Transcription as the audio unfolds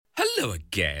Hello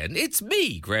again. It's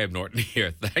me, Graham Norton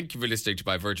here. Thank you for listening to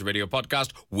my Virgin Radio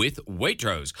podcast with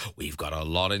Waitrose. We've got a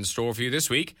lot in store for you this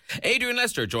week. Adrian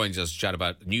Lester joins us to chat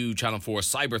about new Channel 4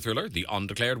 cyber thriller, The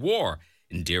Undeclared War.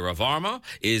 Indira Varma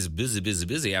is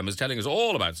busy and was telling us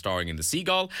all about starring in The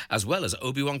Seagull, as well as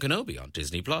Obi-Wan Kenobi on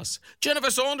Disney+. Jennifer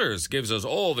Saunders gives us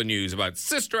all the news about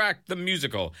Sister Act the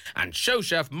musical, and show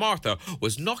chef Martha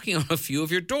was knocking on a few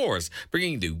of your doors,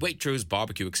 bringing the Waitrose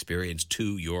barbecue experience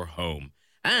to your home.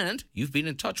 And you've been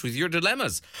in touch with your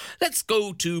dilemmas. Let's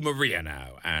go to Maria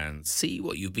now and see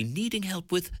what you've been needing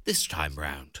help with this time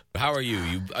round. How are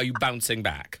you? Are you bouncing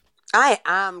back? I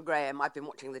am, Graham. I've been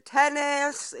watching the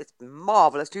tennis. It's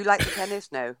marvellous. Do you like the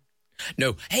tennis? No.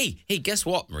 No. Hey, guess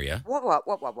what, Maria?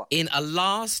 What? In a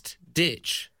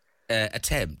last-ditch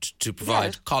attempt to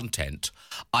provide content,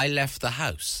 I left the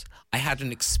house. I had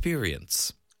an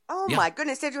experience. Oh, my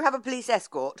goodness. Did you have a police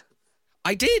escort?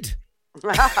 I did.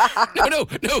 No.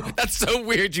 That's so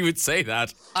weird you would say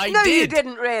that. I did. No, you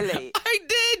didn't really. I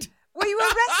did. Were you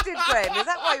arrested, Graham? Is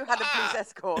that why you had a police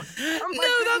escort? Oh,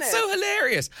 no, that's so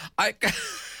hilarious.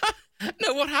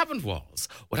 No, what happened was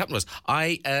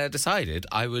I decided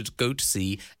I would go to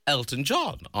see Elton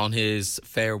John on his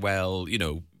farewell,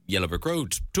 Yellow Brick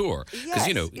Road tour. Because,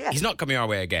 he's not coming our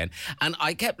way again. And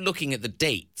I kept looking at the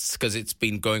dates because it's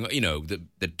been going,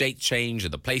 the dates change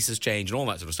and the places change and all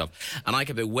that sort of stuff. And I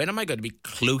kept thinking, when am I going to be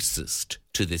closest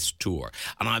to this tour?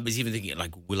 And I was even thinking,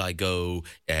 will I go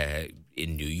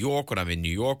in New York? When I'm in New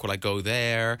York, will I go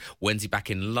there? When's he back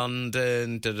in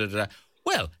London?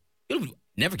 Well, you'll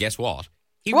never guess what.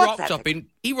 He rocked up in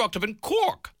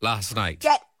Cork last night.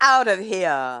 Get out of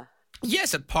here.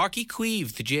 Yes, at Páirc Uí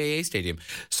Chaoimh, the GAA Stadium.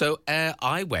 So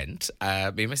I went, me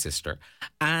and my sister,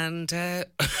 and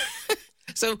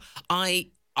so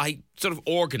I sort of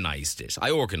organised it.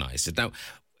 Now,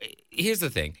 here's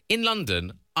the thing. In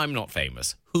London, I'm not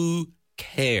famous. Who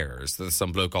cares that there's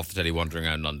some bloke off the telly wandering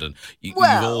around London? You've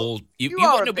all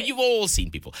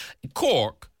seen people.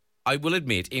 Cork, I will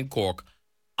admit, in Cork,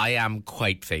 I am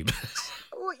quite famous.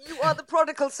 You are the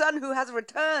prodigal son who has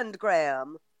returned,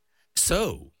 Graham.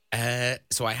 So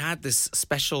I had this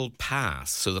special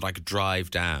pass so that I could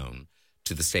drive down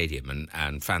to the stadium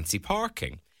and fancy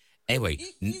parking. Anyway,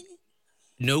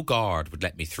 no guard would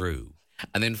let me through.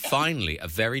 And then finally, a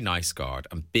very nice guard,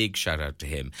 and big shout out to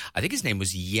him. I think his name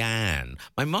was Jan.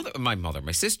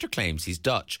 My sister claims he's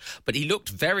Dutch, but he looked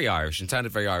very Irish and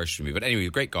sounded very Irish to me. But anyway,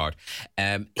 a great guard.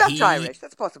 Irish,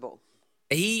 that's possible.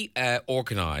 He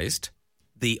organised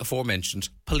the aforementioned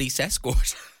police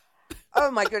escort. Oh,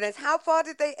 my goodness. How far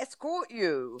did they escort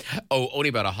you? Oh, only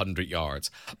about 100 yards.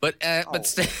 But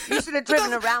you should have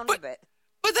driven around a bit.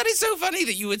 But that is so funny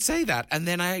that you would say that. And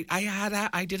then I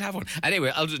did have one.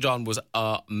 Anyway, Elton John was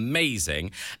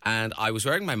amazing. And I was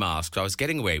wearing my mask, so I was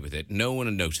getting away with it. No one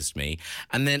had noticed me.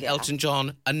 And then Elton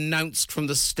John announced from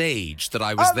the stage that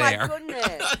I was there. Oh, my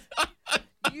goodness.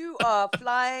 You are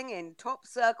flying in top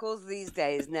circles these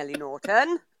days, Nellie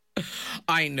Norton.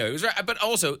 I know. But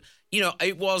also,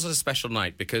 it was a special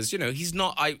night because, he's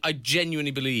not, I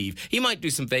genuinely believe he might do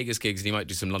some Vegas gigs and he might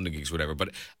do some London gigs, whatever, but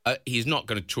he's not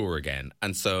going to tour again.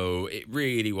 And so it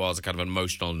really was a kind of an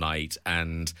emotional night.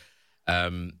 And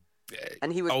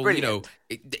he was brilliant.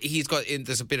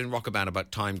 There's a bit in Rock a Band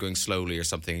about time going slowly or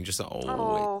something. And just it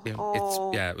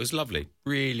was lovely.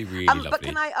 Really, really lovely. But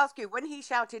can I ask you, when he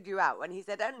shouted you out, when he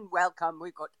said, "And welcome,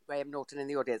 we've got Graham Norton in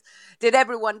the audience," did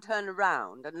everyone turn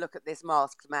around and look at this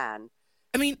masked man?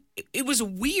 I mean, it was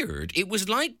weird. It was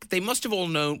like they must have all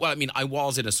known. Well, I mean, I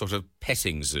was in a sort of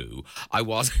petting zoo. I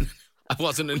wasn't You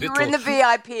were in the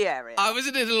VIP area. I was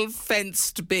in a little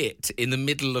fenced bit in the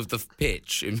middle of the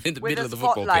pitch, in the middle of the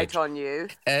football pitch. With a spotlight on you.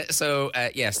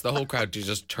 Yes, the whole crowd did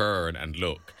just turn and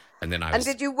look. And then And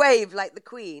did you wave like the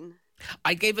Queen?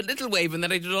 I gave a little wave and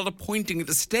then I did a lot of pointing at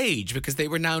the stage because they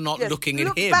were now not looking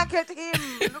at him. Look back at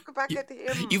him. Look back at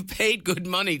him. You've paid good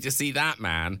money to see that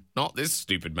man, not this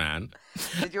stupid man.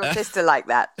 Did your sister like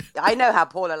that? I know how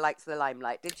Paula likes the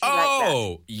limelight. Did she like that?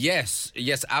 Oh, yes,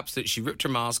 absolutely. She ripped her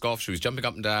mask off. She was jumping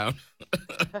up and down.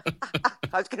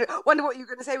 I was going to wonder what you were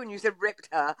going to say when you said ripped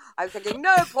her. I was thinking,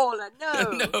 no, Paula,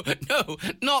 no. No,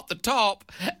 not the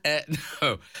top.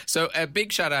 No. So a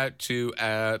big shout out to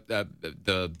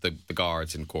the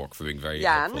guards in Cork for being very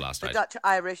helpful last night. The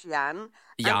Dutch-Irish Jan.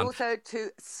 And also to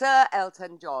Sir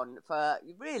Elton John for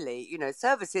really,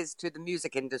 services to the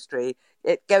music industry.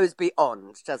 It goes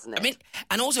beyond, doesn't it? I mean,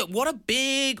 and also, what a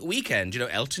big weekend.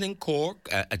 Elton in Cork,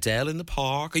 Adele in the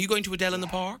park. Are you going to Adele in the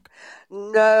park?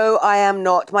 No, I am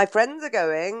not. My friends are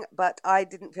going, but I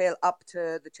didn't feel up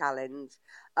to the challenge.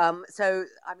 So,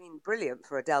 I mean, brilliant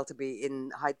for Adele to be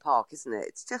in Hyde Park, isn't it?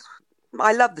 It's just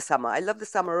I love the summer. I love the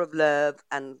summer of love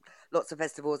and lots of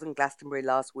festivals and Glastonbury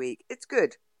last week. It's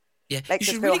good. Yeah, Makes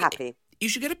us feel happy. You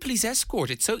should get a police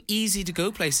escort. It's so easy to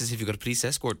go places if you've got a police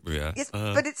escort, Maria. Yes,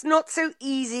 but it's not so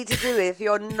easy to do if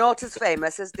you're not as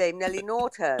famous as Dame Nellie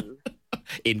Norton.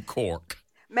 In Cork.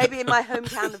 Maybe in my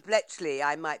hometown of Bletchley,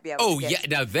 I might be able to get...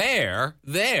 now there.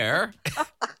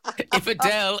 If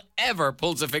Adele ever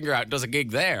pulls a finger out and does a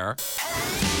gig there.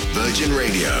 Virgin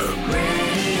Radio.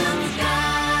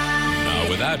 Now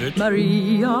without it.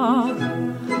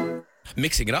 Maria.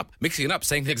 Mixing it up,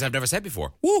 saying things I've never said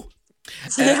before. Woo!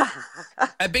 Yeah.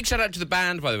 A big shout out to the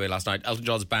band, by the way, last night. Elton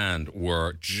John's band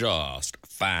were just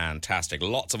fantastic.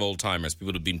 Lots of old timers.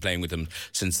 People have been playing with them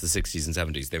since the 60s and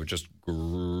 70s. They were just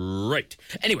great.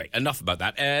 Anyway, enough about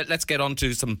that. Let's get on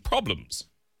to some problems.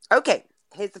 Okay,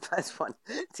 here's the first one.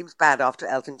 It seems bad after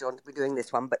Elton John to be doing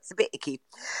this one, but it's a bit icky.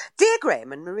 Dear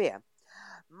Graham and Maria,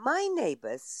 my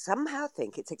neighbours somehow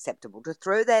think it's acceptable to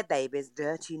throw their babies'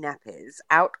 dirty nappies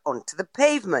out onto the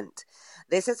pavement.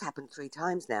 This has happened 3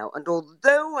 times now, and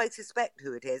although I suspect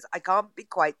who it is, I can't be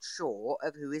quite sure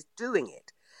of who is doing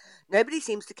it. Nobody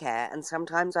seems to care, and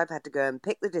sometimes I've had to go and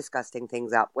pick the disgusting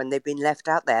things up when they've been left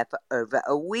out there for over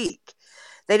a week.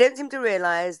 They don't seem to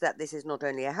realise that this is not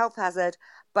only a health hazard,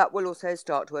 but will also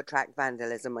start to attract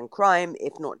vandalism and crime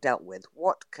if not dealt with.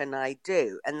 What can I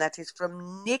do? And that is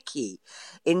from Nikki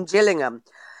in Gillingham.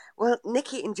 Well,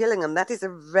 Nikki in Gillingham, that is a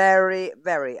very,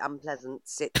 very unpleasant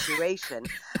situation.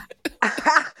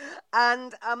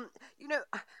 And,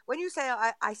 when you say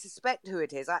I suspect who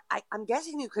it is, I'm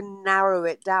guessing you can narrow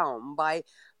it down by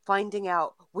finding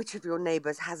out which of your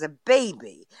neighbours has a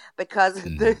baby, because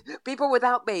the people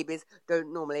without babies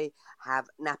don't normally have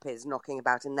nappies knocking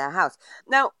about in their house.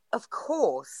 Now, of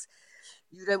course,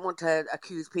 you don't want to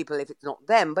accuse people if it's not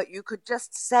them, but you could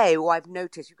just say, I've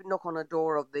noticed, you could knock on a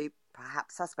door of the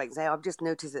perhaps suspect and say, I've just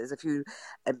noticed that there's a few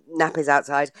nappies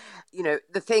outside.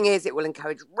 The thing is, it will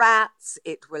encourage rats,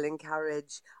 it will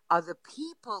encourage other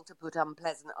people to put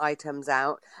unpleasant items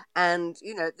out, and,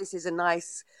 this is a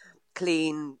nice,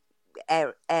 clean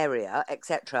area,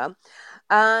 etc.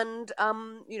 And,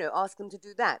 ask them to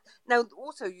do that. Now,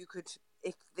 also, you could,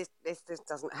 if this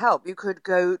doesn't help, you could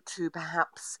go to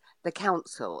perhaps the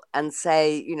council and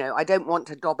say, I don't want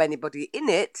to dob anybody in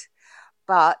it,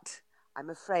 but I'm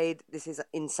afraid this is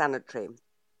insanitary.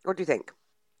 What do you think?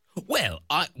 Well,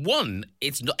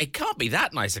 it can't be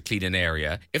that nice a clean an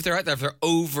area if they're out there for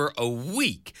over a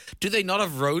week. Do they not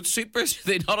have road sweepers? Do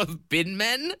they not have bin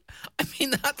men? I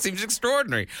mean, that seems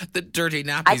extraordinary. The dirty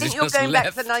nappies I think you're just going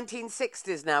left. back to the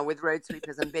 1960s now with road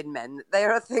sweepers and bin men. They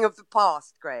are a thing of the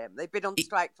past, Graham. They've been on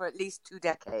strike for at least 2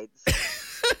 decades.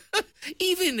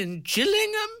 Even in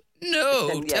Gillingham?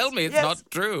 No, Yes. tell me it's not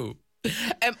true. Do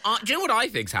you know what I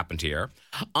think's happened here?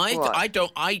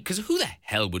 Because who the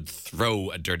hell would throw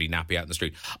a dirty nappy out in the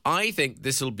street? I think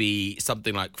this will be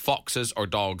something like foxes or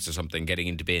dogs or something getting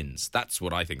into bins. That's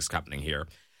what I think is happening here.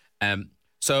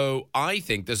 So I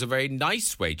think there's a very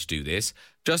nice way to do this.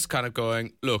 Just kind of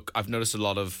going, look, I've noticed a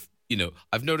lot of,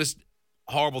 I've noticed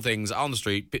horrible things on the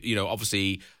street.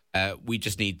 Obviously, we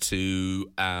just need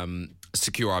to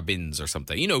secure our bins or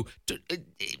something.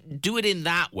 Do it in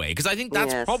that way, because I think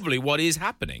that's probably what is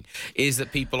happening, is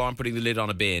that people aren't putting the lid on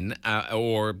a bin,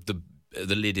 or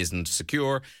the lid isn't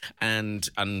secure, and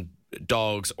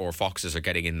dogs or foxes are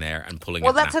getting in there and pulling.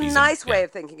 Well, that's a nice way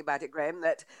of thinking about it, Graham,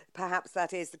 that perhaps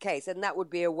that is the case, and that would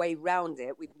be a way round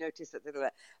it. We've noticed that.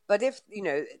 But if,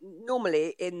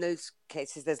 normally in those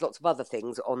cases there's lots of other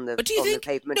things on the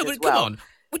pavement as well. Come on.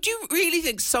 Would you really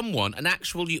think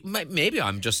maybe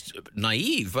I'm just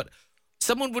naive, but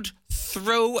someone would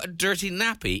throw a dirty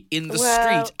nappy in the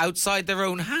street outside their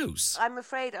own house? I'm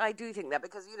afraid I do think that,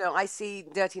 because, I see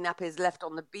dirty nappies left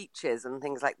on the beaches and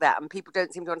things like that, and people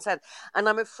don't seem to understand. And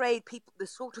I'm afraid the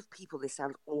sort of people, this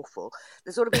sounds awful,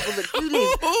 the sort of people that do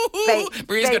leave...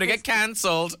 Maria's going to get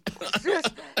cancelled.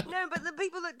 No, but the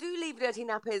people that do leave dirty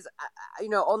nappies,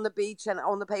 on the beach and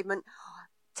on the pavement...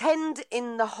 tend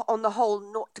on the whole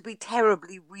not to be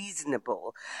terribly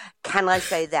reasonable. Can I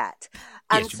say that?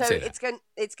 And yes, so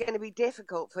it's going to be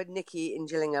difficult for Nikki in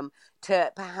Gillingham to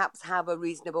perhaps have a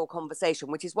reasonable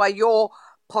conversation, which is why your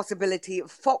possibility of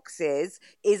foxes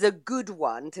is a good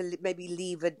one, to maybe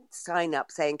leave a sign up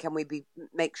saying, can we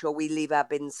make sure we leave our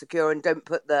bins secure and don't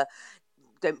put the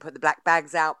black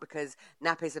bags out because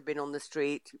nappies have been on the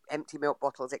street, empty milk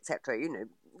bottles, etc.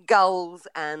 Gulls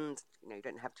and, you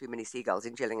don't have too many seagulls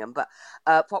in Gillingham, but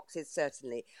foxes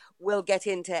certainly will get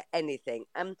into anything.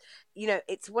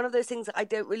 It's one of those things that I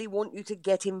don't really want you to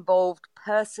get involved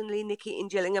personally, Nikki, in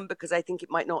Gillingham, because I think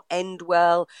it might not end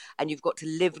well, and you've got to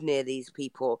live near these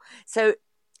people. So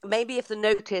maybe if the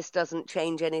notice doesn't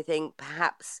change anything,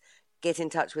 perhaps get in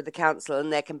touch with the council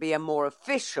and there can be a more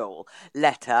official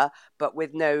letter, but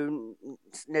with no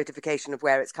notification of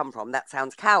where it's come from. That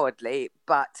sounds cowardly,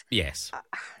 but Yes. uh,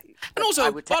 And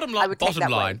also, bottom line,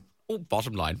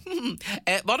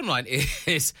 bottom line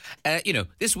is,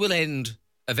 this will end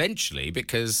eventually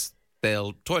because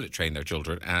they'll toilet train their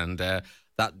children and that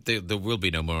there will be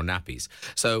no more nappies.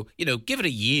 So, give it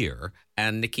a year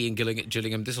and Nikki and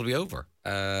Gillingham, this will be over.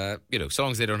 So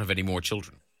long as they don't have any more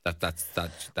children. That's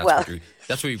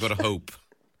what we've got to hope.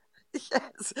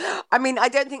 Yes. I mean, I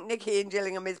don't think Nikki and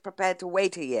Gillingham is prepared to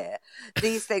wait a year.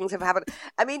 These things have happened.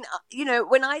 I mean,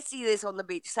 when I see this on the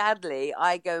beach, sadly,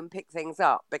 I go and pick things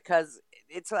up because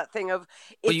it's that thing of...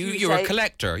 You're a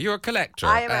collector. You're a collector.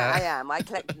 I am. I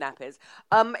collect nappies.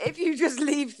 If you just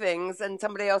leave things and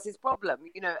somebody else's problem,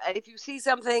 and if you see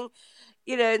something,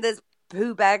 there's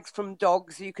poo bags from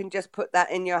dogs, you can just put that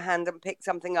in your hand and pick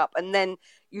something up, and then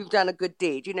you've done a good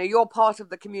deed. You're part of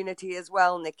the community as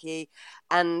well, Nikki,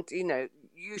 and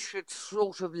you should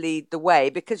sort of lead the way,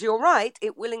 because you're right,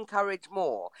 it will encourage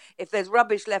more. If there's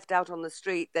rubbish left out on the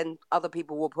street, then other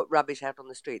people will put rubbish out on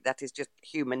the street. That is just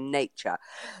human nature.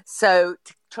 So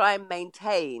to try and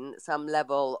maintain some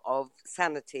level of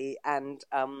sanity and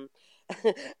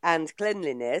and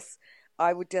cleanliness,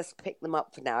 I would just pick them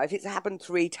up for now. If it's happened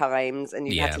 3 times and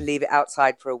you've had to leave it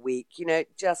outside for a week,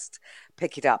 just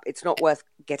pick it up. It's not worth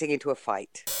getting into a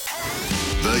fight.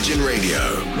 Virgin Radio.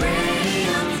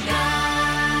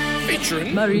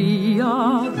 Featuring Maria.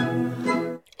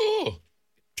 Oh,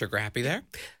 trigger happy there.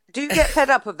 Do you get fed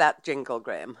up of that jingle,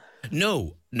 Graham?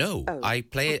 No. Oh. I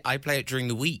play it during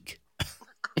the week.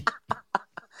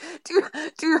 Do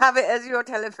you have it as your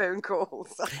telephone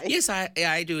calls? Yes,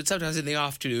 I do. And sometimes in the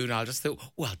afternoon, I'll just think,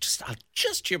 I'll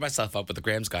just cheer myself up with the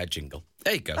Graham's Guide jingle.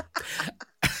 There you go.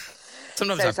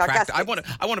 Sometimes I want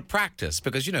to practice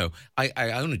because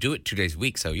I only do it 2 days a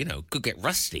week, so could get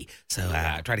rusty. So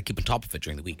I try to keep on top of it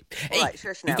during the week. Hey, right,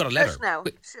 shush now. We've got a letter. Shush now.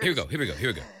 Here we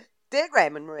go. Dear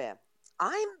Graham and Maria,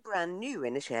 I'm brand new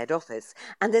in a shared office,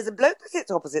 and there's a bloke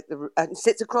that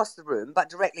sits across the room,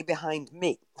 but directly behind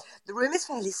me. The room is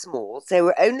fairly small, so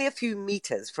we're only a few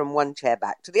metres from one chair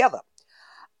back to the other.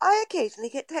 I occasionally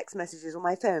get text messages on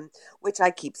my phone, which I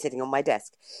keep sitting on my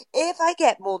desk. If I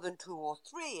get more than 2 or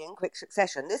 3 in quick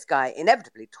succession, this guy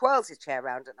inevitably twirls his chair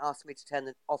around and asks me to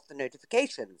turn off the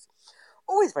notifications.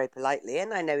 Always very politely,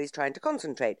 and I know he's trying to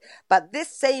concentrate. But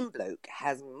this same bloke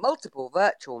has multiple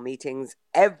virtual meetings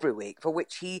every week, for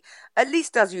which he at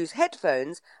least does use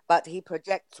headphones, but he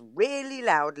projects really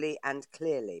loudly and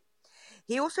clearly.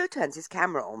 He also turns his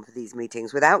camera on for these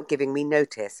meetings without giving me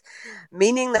notice,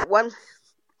 meaning that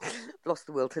lost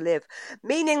the will to live.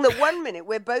 Meaning that 1 minute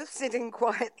we're both sitting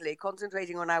quietly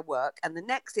concentrating on our work, and the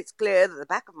next it's clear that the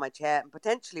back of my chair and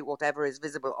potentially whatever is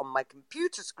visible on my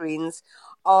computer screens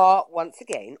are once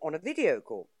again on a video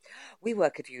call. We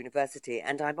work at a university,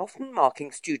 and I'm often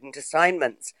marking student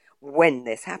assignments when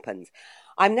this happens.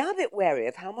 I'm now a bit wary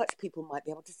of how much people might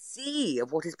be able to see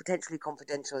of what is potentially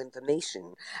confidential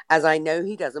information, as I know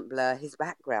he doesn't blur his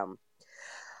background.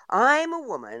 I'm a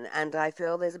woman, and I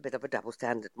feel there's a bit of a double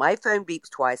standard. My phone beeps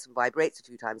twice and vibrates a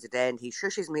few times a day, and he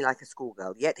shushes me like a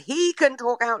schoolgirl. Yet he can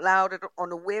talk out loud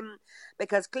on a whim,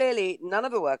 because clearly none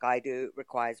of the work I do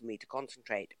requires me to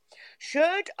concentrate.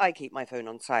 Should I keep my phone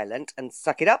on silent and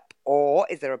suck it up, or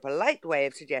is there a polite way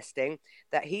of suggesting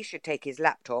that he should take his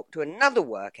laptop to another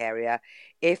work area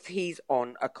if he's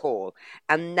on a call?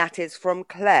 And that is from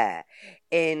Claire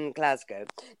in Glasgow.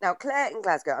 Now, Claire in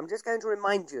Glasgow, I'm just going to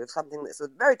remind you of something that's at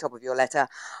the very top of your letter.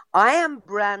 I am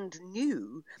brand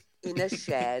new in a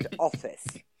shared office.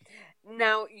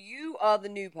 Now, you are the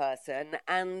new person,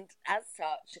 and as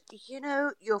such,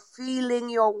 you're feeling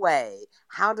your way.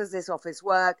 How does this office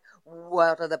work?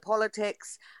 What are the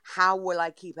politics? How will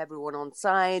I keep everyone on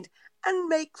side and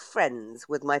make friends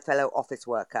with my fellow office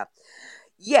worker?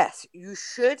 Yes, you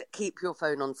should keep your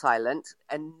phone on silent.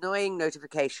 Annoying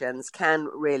notifications can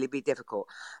really be difficult.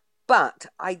 But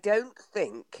I don't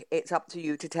think it's up to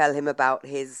you to tell him about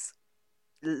his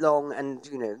long and,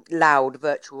 loud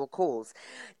virtual calls.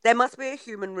 There must be a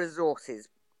human resources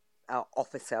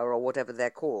officer or whatever they're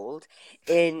called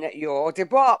in your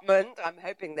department. I'm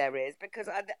hoping there is, because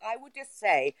I would just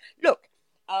say, look,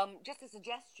 just a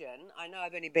suggestion. I know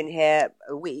I've only been here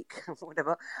a week or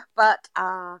whatever, but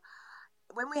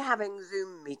when we're having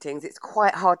Zoom meetings, it's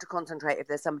quite hard to concentrate if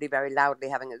there's somebody very loudly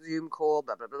having a Zoom call,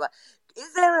 blah, blah, blah, blah.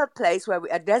 Is there a place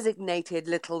a designated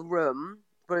little room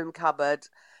cupboard,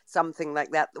 something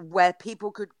like that, where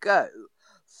people could go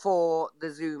for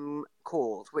the Zoom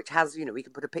calls, which has, we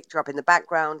can put a picture up in the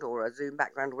background or a Zoom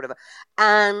background or whatever,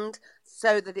 and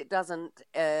so that it doesn't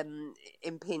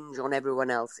impinge on everyone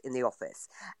else in the office.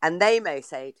 And they may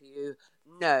say to you,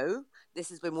 no, this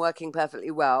has been working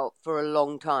perfectly well for a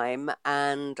long time,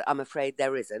 and I'm afraid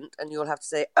there isn't. And you'll have to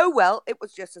say, oh, well, it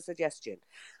was just a suggestion.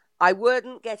 I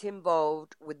wouldn't get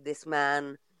involved with this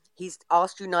man. He's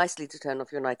asked you nicely to turn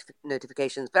off your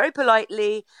notifications very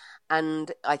politely,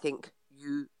 and I think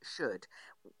you should.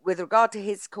 With regard to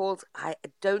his calls,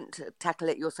 don't tackle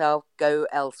it yourself. Go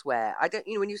elsewhere. I don't.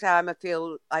 When you say I'm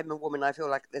a woman, I feel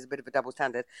like there's a bit of a double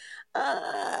standard.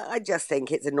 I just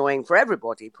think it's annoying for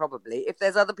everybody. Probably, if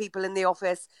there's other people in the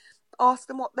office, ask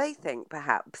them what they think,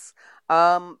 perhaps.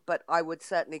 But I would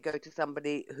certainly go to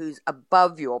somebody who's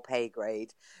above your pay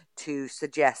grade to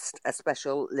suggest a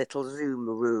special little Zoom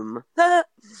room.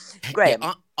 Graham.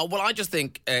 Yeah, well, I just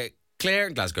think Claire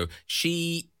in Glasgow,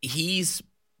 he's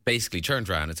basically turned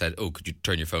around and said, oh, could you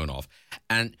turn your phone off?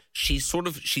 And she's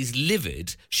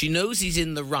livid. She knows he's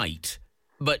in the right,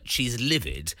 but she's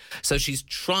livid. So she's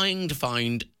trying to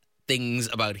find things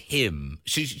about him.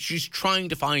 She's trying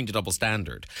to find a double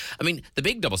standard. I mean, the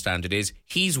big double standard is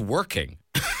he's working.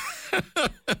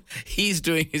 He's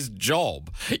doing his job.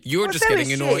 You're just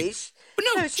getting annoyed.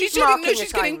 No, she's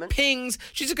getting pings.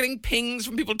 She's getting pings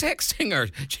from people texting her.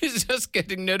 She's just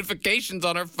getting notifications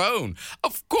on her phone.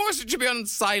 Of course it should be on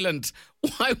silent.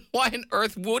 Why on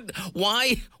earth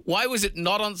why was it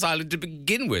not on silent to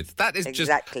begin with? That is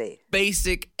exactly just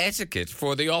basic etiquette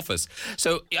for the office.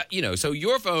 So, so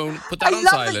your phone, put that on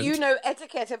silent. I love that you know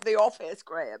etiquette of the office,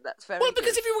 Graham. That's very well,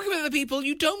 because if you're working with other people,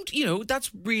 you don't, that's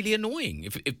really annoying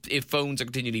if phones are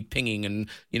continually pinging and,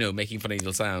 making funny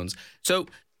little sounds. So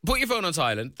put your phone on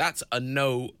silent. That's a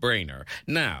no-brainer.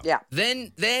 Now,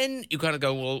 then you kind of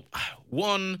go, well,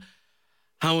 one,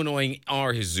 how annoying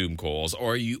are his Zoom calls,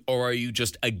 or are you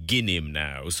just agin him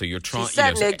now? So you're trying. She's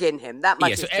certainly agin him. That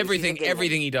much. Yeah. So everything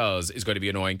he does is going to be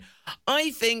annoying. I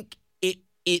think it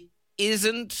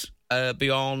isn't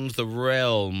beyond the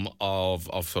realm of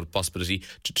sort of possibility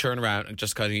to turn around and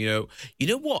just kind of you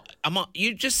know what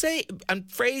you just say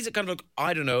and phrase it kind of like,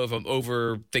 I don't know if I'm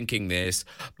overthinking this,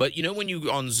 but when you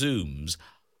on Zooms,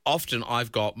 often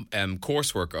I've got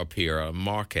coursework up here I'm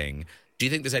marking. Do you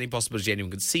think there's any possibility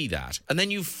anyone can see that? And then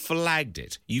you've flagged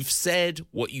it. You've said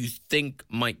what you think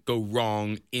might go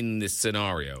wrong in this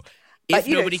scenario. If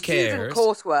nobody cares,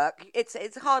 coursework,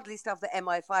 it's hardly stuff that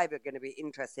MI5 are going to be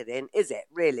interested in, is it?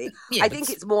 Really, yeah, I think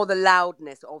it's more the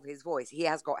loudness of his voice. He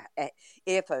has got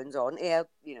earphones on,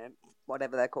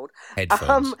 whatever they're called,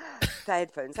 headphones.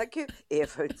 Headphones, thank you,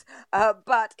 earphones.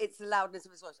 But it's the loudness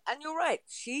of his voice. And you're right,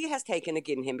 she has taken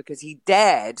agin him because he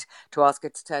dared to ask her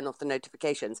to turn off the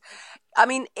notifications. I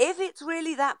mean, if it's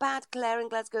really that bad, Claire in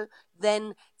Glasgow,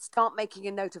 then start making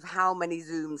a note of how many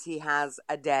Zooms he has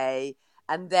a day.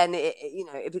 And then,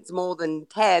 if it's more than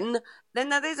 10, then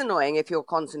that is annoying if you're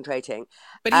concentrating.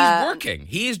 But he's working.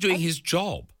 He is doing his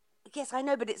job. Yes, I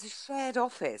know, but it's a shared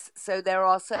office. So there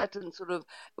are certain sort of,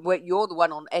 where you're the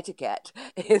one on etiquette,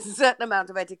 there's a certain amount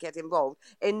of etiquette involved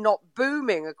in not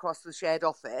booming across the shared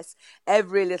office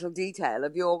every little detail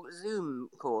of your Zoom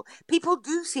call. People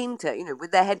do seem to,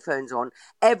 with their headphones on,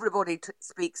 everybody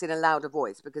speaks in a louder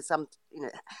voice because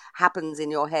happens in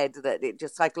your head that it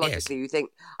just psychologically you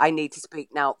think, I need to speak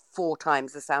now 4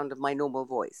 times the sound of my normal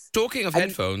voice. Talking of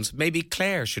headphones, maybe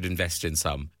Claire should invest in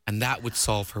some. And that would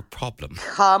solve her problem.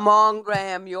 Come on,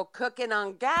 Graham, you're cooking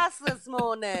on gas this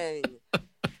morning.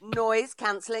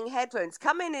 Noise-cancelling headphones.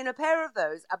 Come in a pair of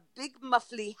those, a big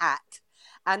muffly hat,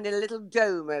 and a little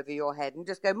dome over your head, and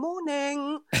just go,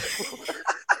 morning.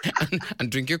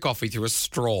 and drink your coffee through a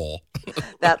straw.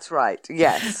 That's right,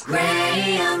 yes.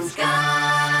 Graham's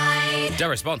Guide. Their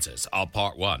responses are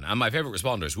part 1, and my favourite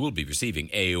responders will be receiving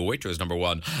a Waitrose number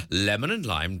 1 lemon and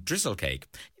lime drizzle cake.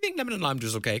 You think lemon and lime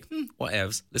drizzle cake? What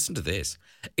else? Listen to this.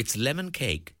 It's lemon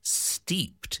cake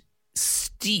steeped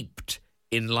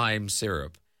in lime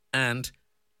syrup and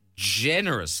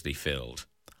generously filled.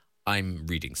 I'm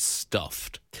reading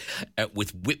stuffed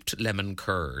with whipped lemon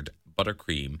curd,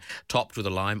 buttercream, topped with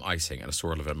a lime icing and a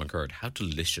swirl of lemon curd. How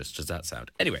delicious does that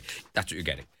sound? Anyway, that's what you're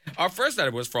getting. Our first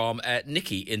letter was from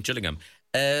Nikki in Gillingham.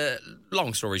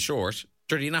 Long story short,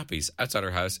 dirty nappies outside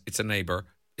her house. It's a neighbour.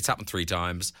 It's happened 3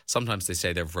 times. Sometimes they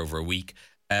stay there for over a week.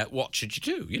 What should you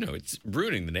do? It's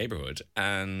ruining the neighbourhood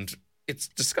and it's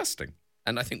disgusting.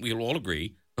 And I think we'll all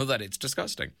agree that it's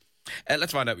disgusting.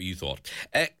 Let's find out what you thought.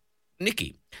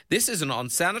 Nikki, this is an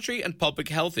unsanitary and public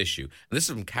health issue. And this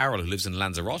is from Carol, who lives in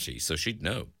Lanzarote, so she'd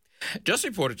know. Just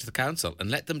report it to the council and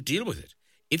let them deal with it.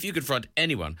 If you confront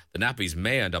anyone, the nappies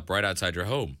may end up right outside your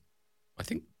home. I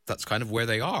think That's kind of where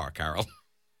they are, Carol.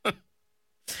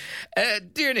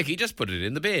 Dear Nikki, just put it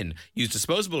in the bin. Use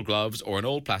disposable gloves or an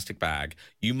old plastic bag.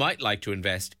 You might like to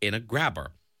invest in a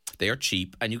grabber. They are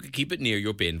cheap and you can keep it near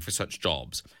your bin for such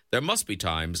jobs. There must be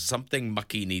times something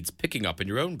mucky needs picking up in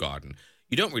your own garden.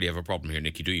 You don't really have a problem here,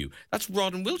 Nikki, do you? That's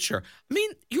Rod in Wiltshire. I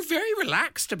mean, you're very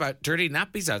relaxed about dirty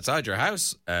nappies outside your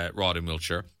house, Rod in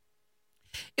Wiltshire.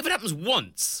 If it happens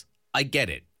once, I get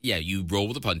it. Yeah, you roll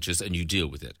with the punches and you deal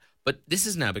with it. But this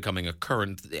is now becoming a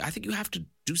current. I think you have to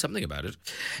do something about it.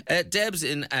 Deb's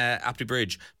in Aptley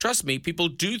Bridge. Trust me, people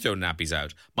do throw nappies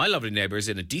out. My lovely neighbours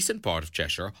in a decent part of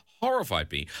Cheshire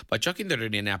horrified me by chucking their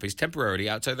dirty nappies temporarily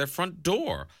outside their front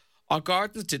door. Our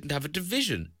gardens didn't have a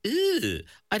division. Ew,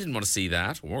 I didn't want to see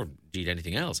that, or indeed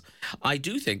anything else. I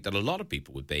do think that a lot of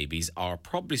people with babies are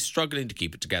probably struggling to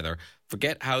keep it together,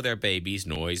 forget how their babies'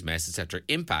 noise, mess, etc.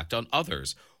 impact on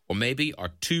others, or maybe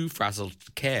are too frazzled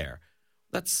to care.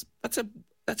 That's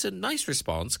a nice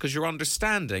response because you're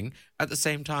understanding at the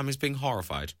same time as being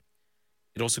horrified.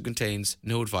 It also contains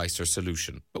no advice or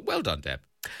solution. But well done, Deb.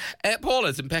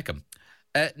 Paula's in Peckham.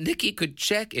 Nikki could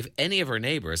check if any of her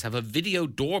neighbours have a video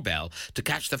doorbell to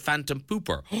catch the phantom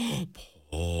pooper.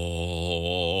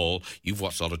 Paul, you've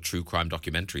watched a lot of true crime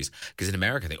documentaries because in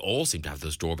America they all seem to have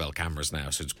those doorbell cameras now,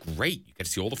 so it's great. You get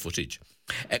to see all the footage.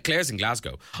 Claire's in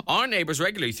Glasgow. Our neighbours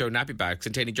regularly throw nappy bags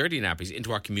containing dirty nappies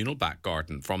into our communal back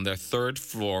garden from their third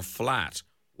floor flat.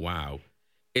 Wow.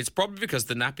 It's probably because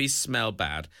the nappies smell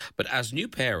bad, but as new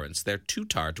parents, they're too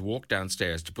tired to walk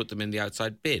downstairs to put them in the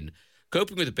outside bin.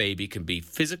 Coping with a baby can be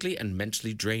physically and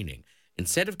mentally draining.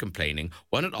 Instead of complaining,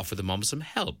 why not offer the mum some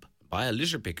help? Buy a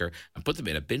litter picker and put them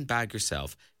in a bin bag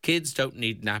yourself. Kids don't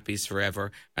need nappies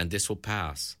forever, and this will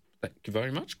pass. Thank you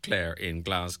very much, Claire in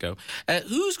Glasgow.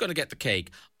 Who's going to get the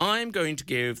cake? I'm going to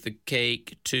give the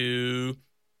cake to...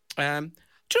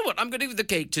 do you know what? I'm going to give the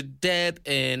cake to Deb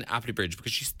in Aptley Bridge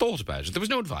because she's thought about it. There was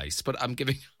no advice, but I'm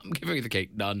giving her the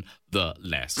cake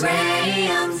nonetheless.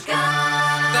 Radio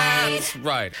Sky. That's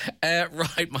right.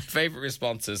 Right, my favourite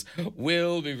responses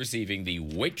will be receiving the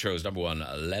Waitrose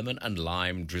 #1 lemon and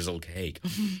lime drizzle cake.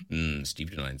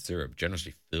 Steeped in lime syrup,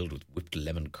 generously filled with whipped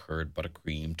lemon curd,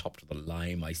 buttercream, topped with a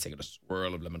lime icing and a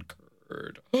swirl of lemon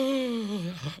curd.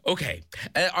 Okay.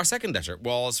 Our second letter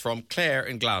was from Claire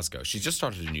in Glasgow. She's just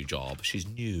started a new job. She's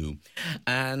new.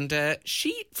 And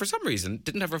she, for some reason,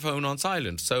 didn't have her phone on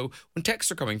silent. So when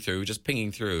texts are coming through, just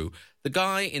pinging through, the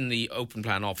guy in the open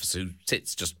plan office who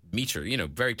sits just meter,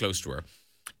 very close to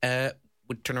her,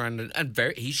 would turn around and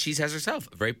she says herself,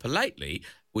 very politely,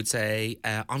 would say,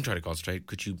 I'm trying to concentrate.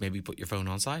 Could you maybe put your phone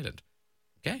on silent?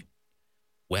 Okay.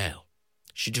 Well,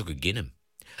 she took a Guinness.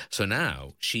 So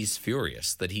now she's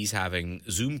furious that he's having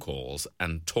Zoom calls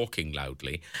and talking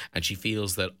loudly, and she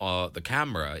feels that the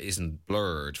camera isn't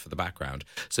blurred for the background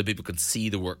so people can see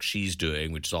the work she's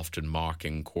doing, which is often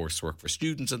marking coursework for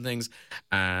students and things.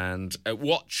 And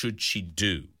what should she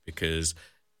do? Because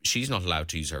she's not allowed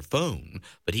to use her phone,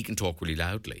 but he can talk really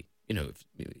loudly.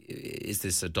 Is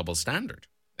this a double standard?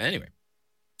 Anyway,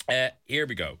 here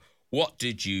we go. What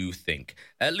did you think?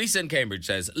 Lisa in Cambridge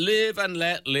says, live and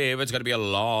let live. It's going to be a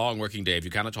long working day if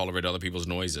you cannot tolerate other people's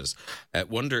noises.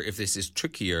 Wonder if this is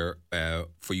trickier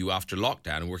for you after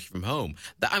lockdown and working from home.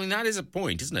 That is a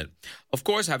point, isn't it? Of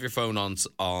course, have your phone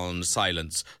on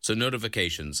silence, so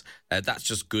notifications. That's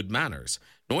just good manners.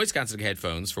 Noise-cancelling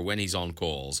headphones for when he's on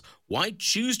calls. Why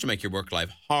choose to make your work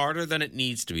life harder than it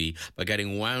needs to be by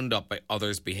getting wound up by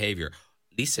others' behaviour?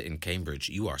 Lisa in Cambridge,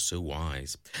 you are so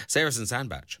wise. Sarah's in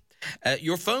Sandbach.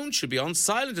 Your phone should be on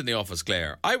silent in the office,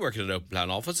 Claire. I work in an open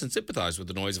plan office and sympathise with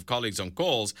the noise of colleagues on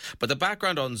calls, but the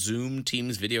background on Zoom,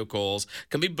 Teams video calls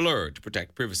can be blurred to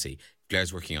protect privacy. If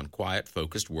Claire's working on quiet,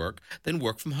 focused work, then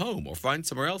work from home or find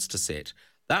somewhere else to sit.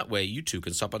 That way you two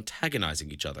can stop antagonising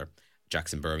each other.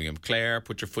 Jackson, Birmingham. Claire,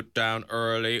 put your foot down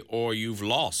early or you've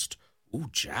lost. Ooh,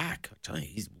 Jack, I tell you,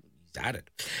 he's at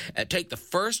it. Take the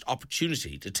first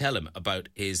opportunity to tell him about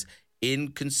his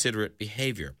inconsiderate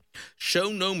behaviour.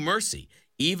 Show no mercy,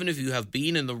 even if you have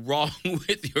been in the wrong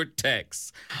with your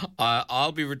texts.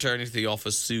 I'll be returning to the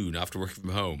office soon after working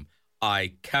from home.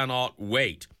 I cannot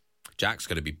wait. Jack's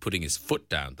going to be putting his foot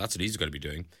down. That's what he's going to be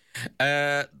doing.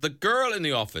 The girl in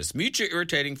the office, mute your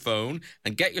irritating phone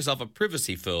and get yourself a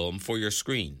privacy film for your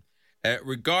screen.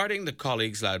 Regarding the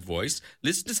colleague's loud voice,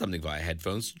 listen to something via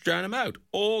headphones to drown him out.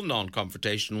 All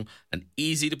non-confrontational and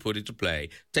easy to put into play.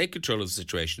 Take control of the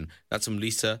situation. That's from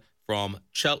Lisa from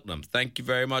Cheltenham. Thank you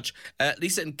very much.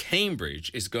 Lisa in Cambridge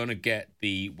is going to get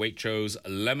the Waitrose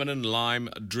lemon and lime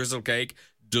drizzle cake.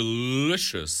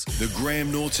 delicious. The Graham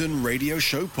Norton Radio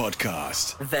Show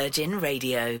podcast. Virgin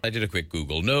Radio. I did a quick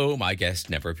Google. No, my guest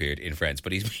never appeared in Friends,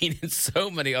 but he's been in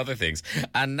so many other things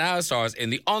and now stars in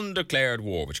The Undeclared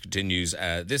War, which continues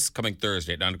this coming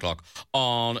Thursday at 9 o'clock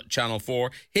on Channel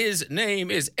 4. His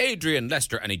name is Adrian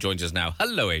Lester and he joins us now.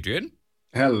 Hello, Adrian.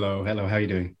 Hello. How are you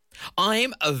doing?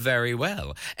 I'm very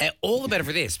well. All the better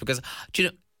for this because, do you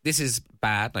know, this is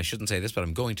bad, and I shouldn't say this, but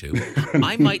I'm going to.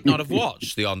 I might not have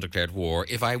watched The Undeclared War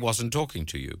if I wasn't talking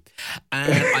to you.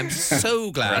 And I'm so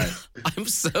glad. I'm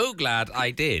so glad I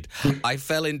did. I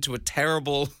fell into a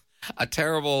terrible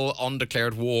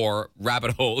undeclared war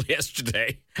rabbit hole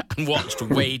yesterday and watched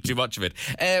way too much of it.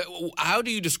 How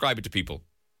do you describe it to people?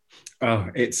 Oh,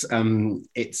 it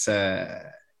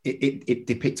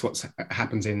depicts what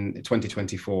happens in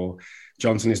 2024.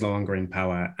 Johnson is no longer in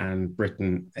power and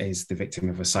Britain is the victim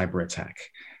of a cyber attack,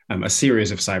 a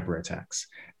series of cyber attacks.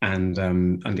 And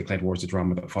Undeclared War is a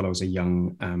drama that follows a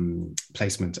young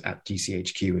placement at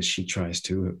GCHQ as she tries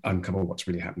to uncover what's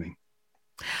really happening.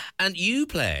 And you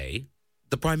play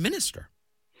the Prime Minister.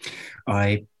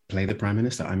 I play the Prime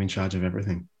Minister. I'm in charge of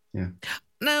everything. Yeah.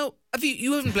 Now,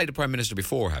 you haven't played a Prime Minister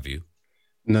before, have you?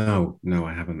 No,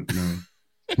 I haven't. No.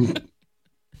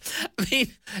 I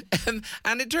mean,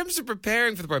 and in terms of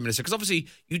preparing for the Prime Minister, because obviously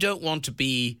you don't want to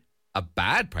be a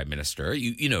bad Prime Minister,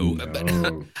 you know.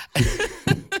 No.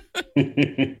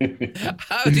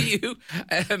 How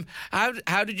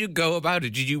did you go about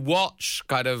it? Did you watch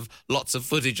kind of lots of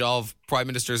footage of Prime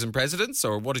Ministers and Presidents,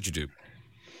 or what did you do?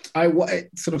 It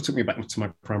sort of took me back to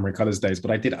my primary colours days, but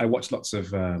I watched lots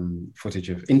of footage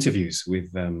of interviews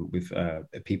with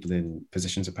people in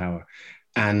positions of power,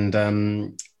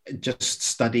 and just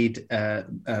studied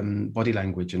body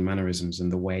language and mannerisms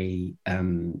and the way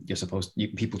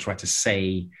people try to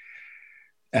say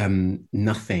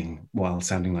nothing while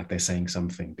sounding like they're saying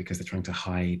something because they're trying to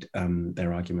hide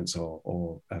their arguments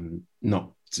or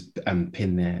not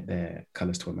pin their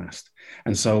colours to a mast.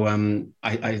 And so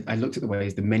I looked at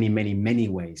the many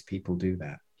ways people do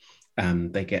that.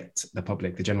 They get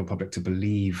the general public to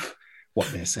believe what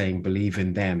they're saying, believe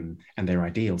in them and their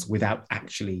ideals without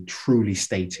actually truly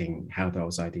stating how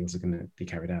those ideals are going to be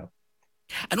carried out.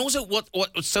 And also what's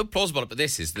so plausible about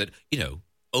this is that, you know,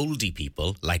 oldie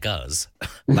people like us,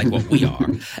 like what we are,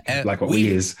 like what we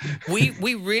is,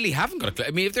 we really haven't got a clue.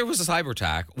 I mean, if there was a cyber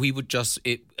attack, we would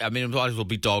it might as well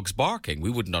be dogs barking. We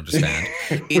wouldn't understand.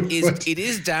 It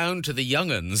is down to the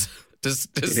young'uns to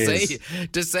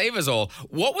save us all.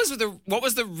 What was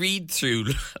the read through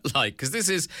like? Because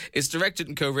it's directed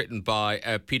and co-written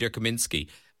by Peter Kaminsky.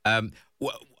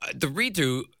 The read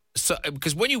through. So,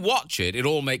 because when you watch it, it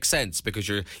all makes sense because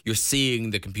you're seeing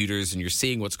the computers and you're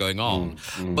seeing what's going on.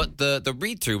 But the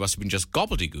read through must have been just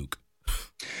gobbledygook.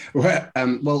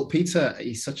 Well, Peter,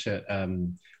 he's such a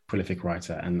prolific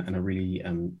writer and a really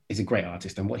he's a great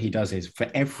artist. And what he does is for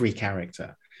every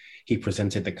character, he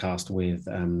presented the cast with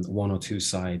one or two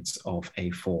sides of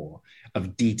A4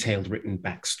 of detailed written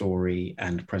backstory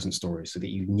and present story so that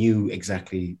you knew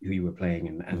exactly who you were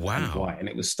playing and why. And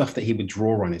it was stuff that he would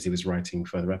draw on as he was writing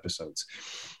further episodes.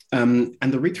 And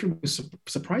the read-through was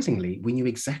surprisingly, we knew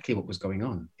exactly what was going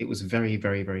on. It was very,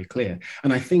 very, very clear.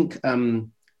 And I think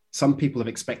some people have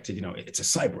expected, you know, it's a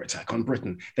cyber attack on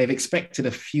Britain. They've expected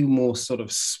a few more sort of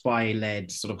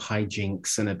spy-led sort of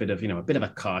hijinks and a bit of a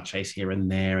car chase here and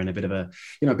there, and a bit of a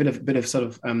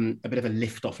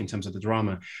lift off in terms of the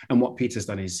drama. And what Peter's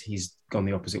done is he's gone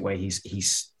the opposite way.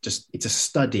 It's a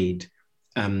studied,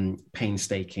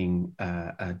 painstaking,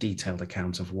 detailed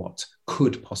account of what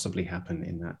could possibly happen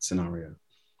in that scenario.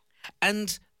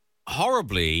 And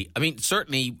horribly, I mean,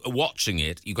 certainly watching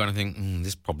it, you kind of think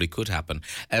this probably could happen.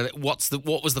 What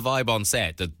was the vibe on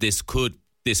set that this could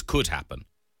happen?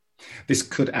 This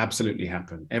could absolutely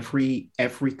happen. Every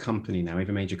company now,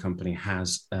 every major company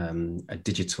has a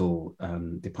digital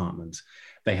department.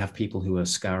 They have people who are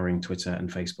scouring Twitter and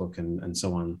Facebook and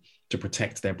so on to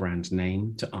protect their brand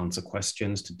name, to answer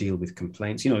questions, to deal with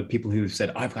complaints. You know, people who've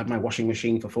said, I've had my washing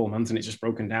machine for 4 months and it's just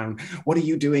broken down. What are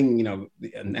you doing? You know,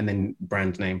 and then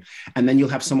brand name. And then you'll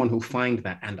have someone who'll find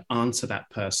that and answer that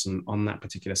person on that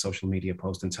particular social media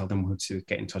post and tell them who to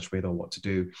get in touch with or what to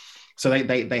do. So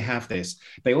they have this.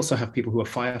 They also have people who are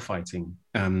firefighting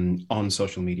on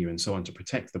social media and so on to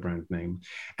protect the brand name.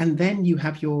 And then you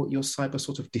have your cyber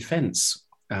sort of defense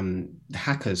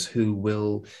hackers who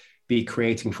will be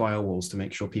creating firewalls to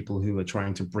make sure people who are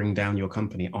trying to bring down your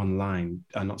company online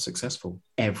are not successful.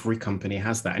 Every company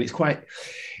has that. And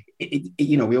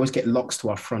we always get locks to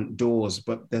our front doors,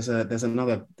 but there's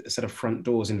another set of front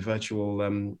doors in virtual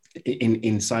in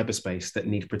cyberspace that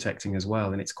need protecting as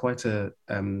well, and it's quite a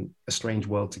strange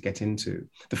world to get into.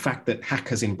 The fact that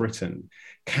hackers in Britain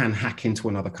can hack into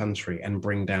another country and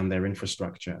bring down their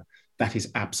infrastructure, that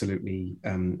is absolutely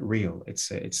real.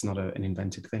 It's not an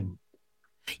invented thing.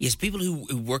 Yes, people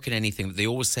who work in anything, they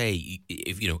always say,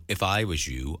 if I was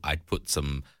you, I'd put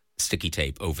some sticky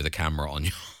tape over the camera on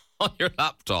your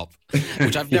laptop,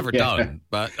 which I've never done.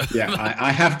 But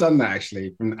I have done that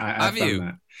actually. Have you? Done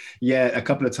that. Yeah, a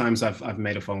couple of times I've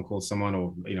made a phone call to someone,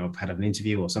 or I've had an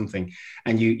interview or something,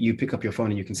 and you pick up your phone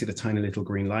and you can see the tiny little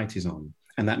green light is on.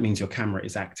 And that means your camera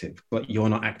is active, but you're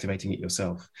not activating it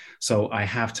yourself. So I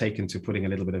have taken to putting a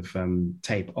little bit of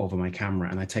tape over my camera,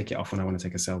 and I take it off when I want to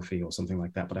take a selfie or something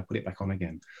like that, but I put it back on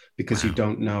again, because you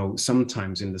don't know.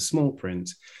 Sometimes in the small print,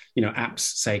 apps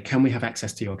say, can we have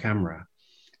access to your camera?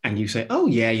 And you say, oh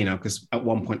yeah, because at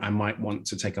one point I might want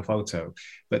to take a photo.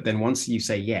 But then once you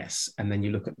say yes, and then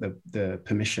you look at the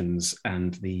permissions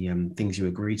and the things you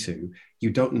agree to, you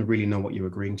don't really know what you're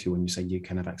agreeing to when you say you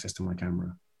can have access to my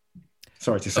camera.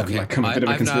 Sorry to sound like I'm a bit of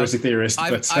a conspiracy theorist.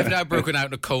 I've now broken out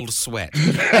in a cold sweat.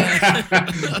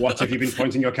 What have you been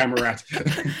pointing your camera at?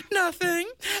 Nothing.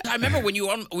 I remember when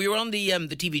we were on the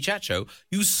TV chat show,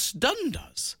 you stunned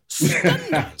us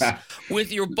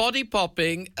with your body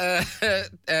popping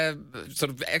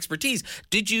sort of expertise.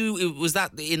 Was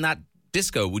that in that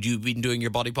disco? Would you have been doing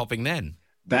your body popping then?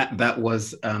 That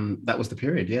was the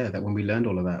period, yeah. That when we learned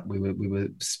all of that, we were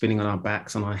spinning on our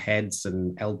backs, on our heads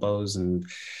and elbows, and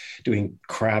doing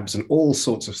crabs and all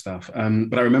sorts of stuff.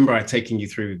 But I remember taking you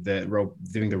through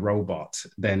doing the robot,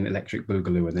 then electric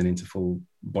boogaloo, and then into full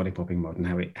body popping mode,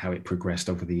 and how it progressed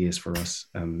over the years for us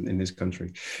in this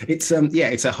country. It's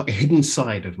it's a hidden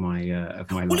side of my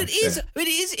life. Well, it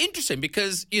is interesting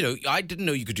because I didn't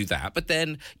know you could do that, but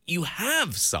then you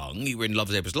have sung. You were in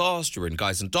Love Neighbours Lost. You were in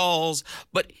Guys and Dolls.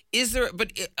 But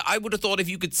I would have thought if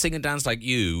you could sing and dance like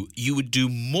you would do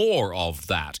more of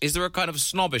that. Is there a kind of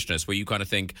snobbishness where you kind of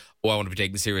think, oh, I want to be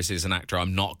taken seriously as an actor,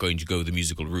 I'm not going to go the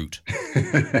musical route?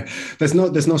 There's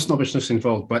no snobbishness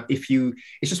involved, but it's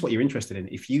just what you're interested in.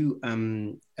 If you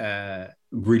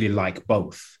really like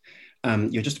both,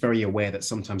 you're just very aware that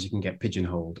sometimes you can get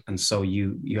pigeonholed, and so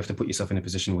you have to put yourself in a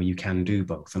position where you can do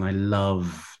both. And I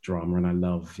love drama, and I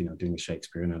love doing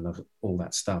Shakespeare, and I love all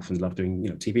that stuff, and love doing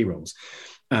TV roles.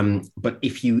 But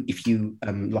if you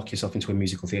lock yourself into a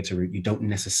musical theatre route, you don't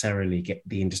necessarily get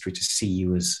the industry to see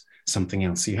you as something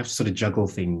else. So you have to sort of juggle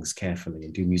things carefully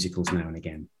and do musicals now and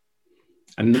again.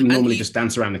 And normally just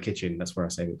dance around the kitchen. That's where I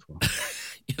save it for.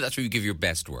 That's where you give your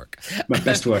best work. My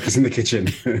best work is in the kitchen.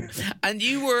 And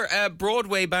you were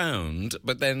Broadway bound,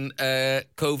 but then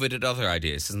COVID had other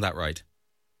ideas. Isn't that right?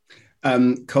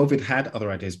 COVID had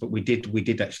other ideas, but we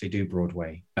did actually do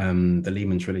Broadway. The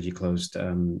Lehman trilogy closed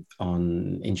in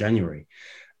January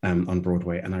on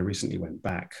Broadway, and I recently went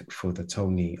back for the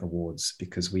Tony Awards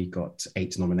because we got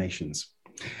 8 nominations.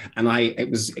 And it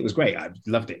was great. I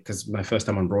loved it because my first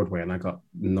time on Broadway, and I got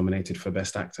nominated for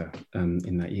Best Actor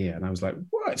in that year. And I was like,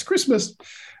 "What? It's Christmas!"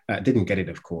 Didn't get it,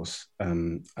 of course.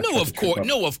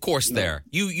 Of course. There,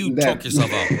 you took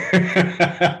yourself up.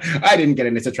 I didn't get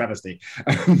it. It's a travesty.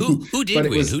 Who did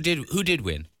win? Who did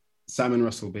win? Simon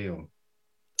Russell Beale,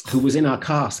 who was in our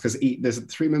cast, because there's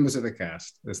 3 members of the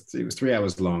cast. It was 3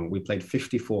 hours long. We played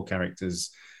 53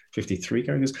 characters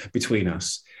between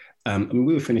us.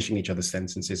 We were finishing each other's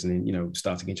sentences and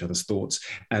starting each other's thoughts.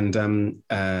 And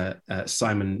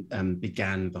Simon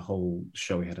began the whole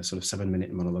show. He had a sort of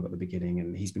 7-minute monologue at the beginning,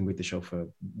 and he's been with the show for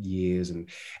years.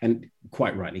 And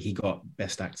quite rightly, he got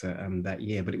Best Actor that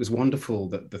year. But it was wonderful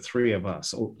that the 3 of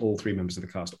us, all 3 members of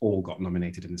the cast, all got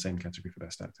nominated in the same category for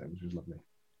Best Actor, which was lovely.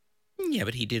 Yeah,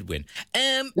 but he did win.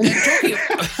 I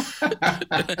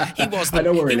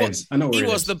know where it is. He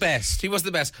was the best. He was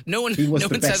the best. No one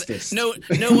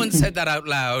said that out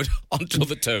loud until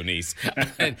the Tonys.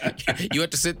 And you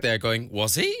had to sit there going,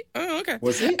 "Was he? Oh, okay.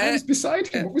 Was he? I was beside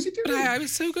him. What was he doing?" But I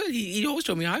was so good. He always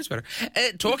told me I was better.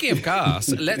 Talking of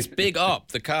cast, let's big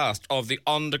up the cast of The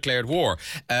Undeclared War,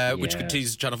 which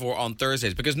continues Channel 4 on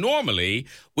Thursdays. Because normally,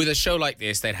 with a show like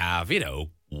this, they'd have,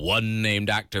 1 named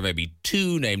actor, maybe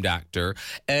 2 named actor.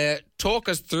 Talk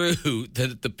us through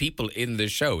the people in the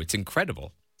show. It's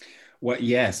incredible. Well,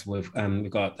 yes, we've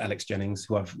got Alex Jennings,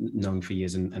 who I've known for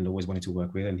years and always wanted to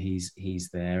work with, and he's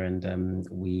there. And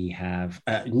we have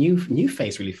a new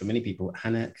face really for many people,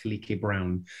 Hannah Kaliki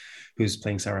Brown, who's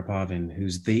playing Sarah Parvin, who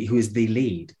is the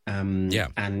lead.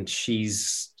 And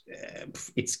she's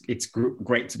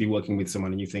great to be working with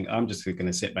someone and you think, I'm just going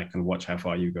to sit back and watch how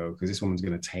far you go, because this woman's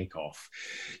going to take off.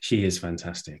 She is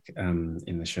fantastic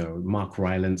in the show. Mark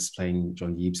Rylance playing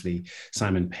John Yeebsley,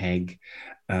 Simon Pegg.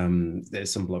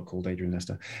 There's some bloke called Adrian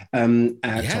Lester. Tom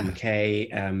McKay,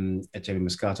 Jamie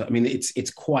Moscato. I mean,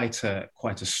 it's quite a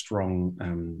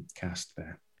strong cast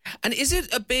there. And is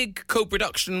it a big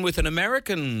co-production with an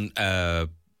American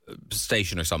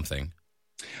station or something?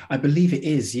 I believe it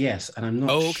is, yes, and I'm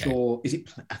not sure. Is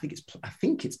it? I think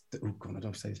it's. Oh God, I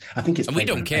don't say this. I think it's. And we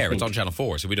don't care. It's on Channel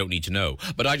 4, so we don't need to know.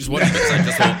 But I just wondered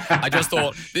because I just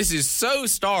thought this is so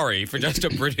starry for just a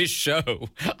British show.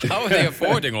 How are they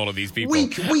affording all of these people? We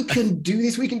can do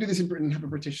this. We can do this in Britain and have a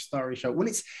British starry show. Well,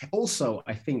 it's also,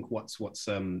 I think, what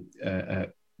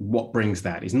brings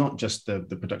that is not just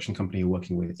the production company you're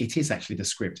working with. It is actually the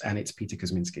script, and it's Peter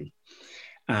Kosminski.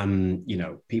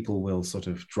 People will sort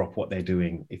of drop what they're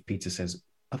doing. If Peter says,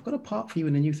 I've got a part for you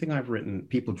in a new thing I've written,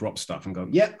 people drop stuff and go,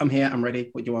 yeah, I'm here, I'm ready.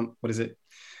 What do you want? What is it?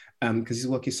 Because his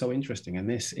work is so interesting, and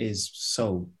this is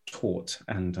so taut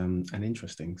and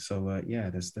interesting. So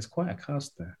there's quite a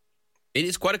cast there. It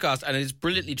is quite a cast, and it is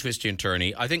brilliantly twisty and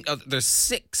turny. I think there's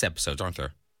 6 episodes, aren't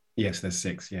there? Yes, there's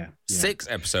 6, yeah. 6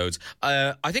 episodes.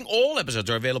 I think all episodes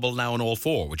are available now on all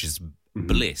 4, which is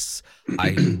bliss.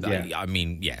 I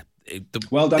mean, yeah.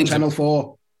 Well done, Channel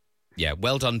 4. Yeah,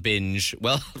 well done, binge.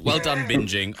 Well done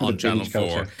binging on Channel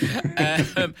 4.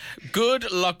 Good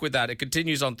luck with that. It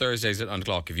continues on Thursdays at 9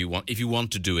 o'clock if you want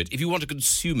to do it, if you want to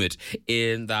consume it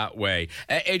in that way.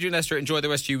 Adrian Lester, enjoy the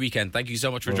rest of your weekend. Thank you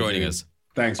so much for joining us.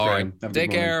 Thanks, Graham. All right,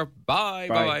 take care. Bye.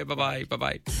 Bye.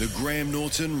 The Graham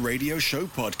Norton Radio Show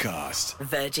Podcast.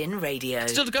 Virgin Radio.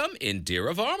 Still to come,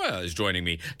 Indira Varma is joining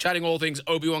me, chatting all things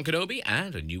Obi-Wan Kenobi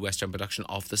and a new West End production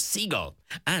of The Seagull.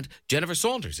 And Jennifer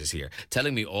Saunders is here,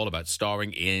 telling me all about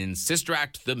starring in Sister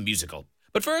Act the Musical.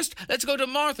 But first, let's go to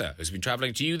Martha, who's been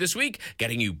travelling to you this week,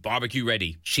 getting you barbecue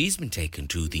ready. She's been taken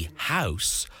to the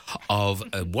house of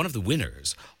one of the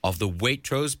winners of the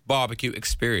Waitrose Barbecue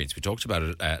Experience. We talked about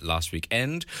it last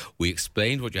weekend. We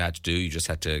explained what you had to do. You just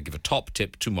had to give a top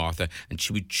tip to Martha, and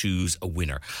she would choose a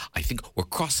winner. I think we're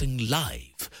crossing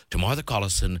live to Martha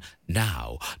Collison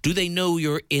now. Do they know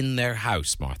you're in their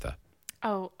house, Martha?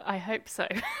 Oh, I hope so.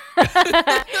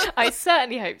 I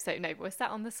certainly hope so. No, but we're sat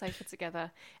on the sofa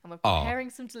together and we're preparing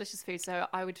some delicious food, so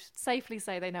I would safely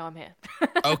say they know I'm here.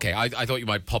 Okay, I thought you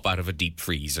might pop out of a deep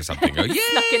freeze or something. Oh, yeah,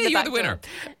 you're the winner.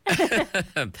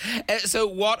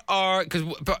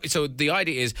 So the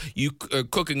idea is you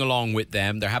cooking along with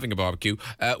them. They're having a barbecue.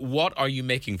 What are you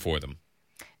making for them?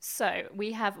 So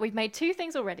we've made 2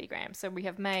 things already, Graham. So we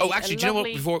have made. Oh, actually, do you know what?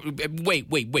 Before,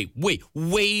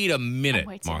 wait a minute,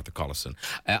 Martha Collison.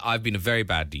 I've been a very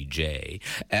bad DJ.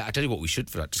 I tell you what, we should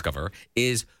discover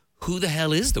is who the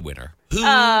hell is the winner? Who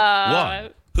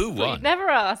won? Who won? We'd never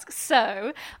ask.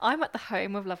 So I'm at the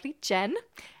home of lovely Jen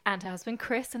and her husband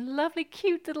Chris and lovely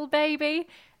cute little baby.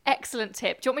 Excellent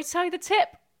tip. Do you want me to tell you the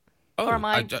tip? Or am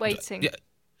I waiting?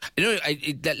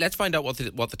 Let's find out what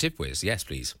the tip was. Yes,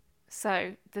 please.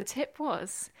 So the tip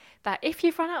was that if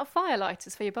you've run out of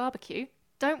firelighters for your barbecue,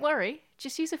 don't worry,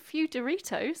 just use a few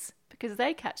Doritos because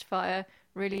they catch fire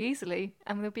really easily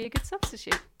and will be a good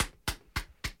substitute.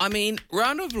 I mean,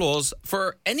 round of applause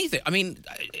for anything. I mean,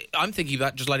 I'm thinking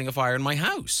about just lighting a fire in my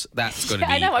house. That's going to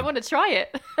be... I know, I want to try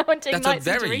it. I want to ignite That's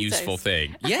a very useful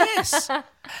thing. Yes.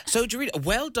 So, Dorito,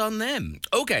 well done them.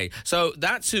 Okay, so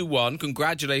that's who won.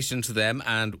 Congratulations to them,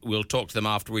 and we'll talk to them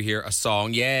after we hear a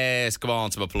song. Yes, come on,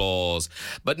 some applause.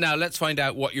 But now let's find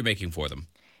out what you're making for them.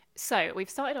 So we've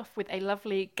started off with a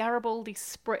lovely Garibaldi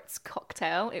Spritz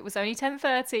cocktail. It was only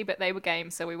 10:30, but they were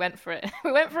game, so we went for it.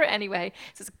 We went for it anyway.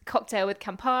 So it's a cocktail with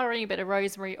Campari, a bit of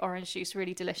rosemary, orange juice,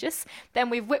 really delicious.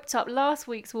 Then we've whipped up last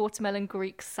week's watermelon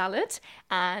Greek salad,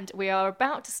 and we are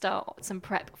about to start some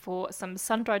prep for some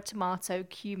sun-dried tomato,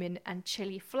 cumin, and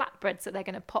chili flatbreads that they're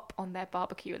going to pop on their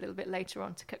barbecue a little bit later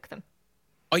on to cook them.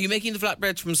 Are you making the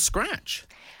flatbreads from scratch?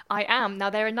 I am. Now,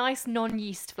 they're a nice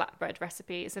non-yeast flatbread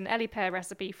recipe. It's an Ellie pear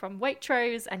recipe from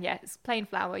Waitrose. And yeah, it's plain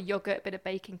flour, yogurt, bit of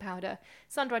baking powder,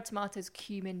 sun-dried tomatoes,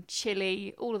 cumin,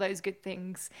 chili, all of those good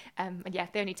things. And yeah,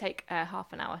 they only take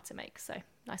half an hour to make. So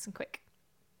nice and quick.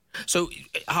 So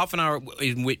half an hour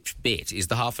in which bit? Is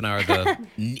the half an hour the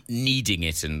kneading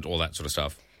it and all that sort of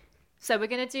stuff? So we're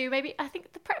going to do I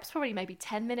think the prep's probably maybe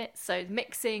 10 minutes. So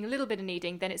mixing, a little bit of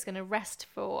kneading, then it's going to rest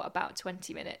for about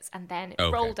 20 minutes. And then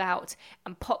it's rolled out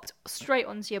and popped straight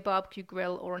onto your barbecue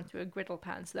grill or onto a griddle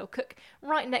pan. So they'll cook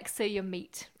right next to your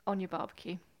meat on your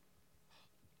barbecue.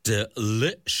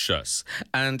 delicious.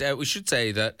 And we should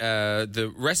say that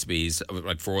the recipes,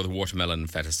 like for the watermelon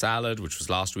feta salad, which was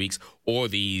last week's, or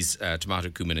these tomato,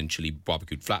 cumin and chili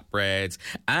barbecued flatbreads,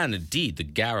 and indeed the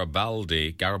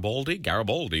Garibaldi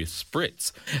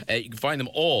spritz. You can find them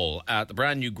all at the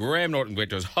brand new Graham Norton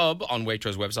Waitrose Hub on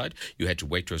Waitrose website. You head to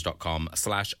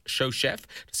waitrose.com/showchef to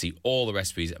see all the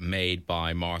recipes made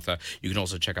by Martha. You can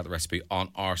also check out the recipe on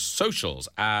our socials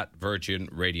at Virgin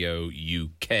Radio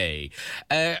UK.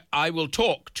 I will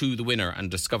talk to the winner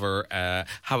and discover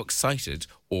how excited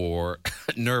or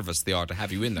nervous they are to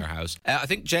have you in their house. I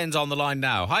think Jen's on the line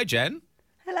now. Hi, Jen.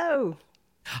 Hello.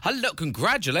 Hello.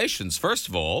 Congratulations, first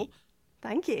of all.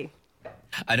 Thank you.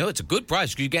 I know it's a good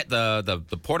price. You get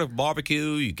the portable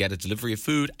barbecue, you get a delivery of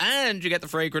food, and you get the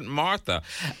fragrant Martha.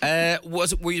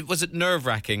 Was it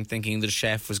nerve-wracking thinking the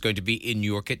chef was going to be in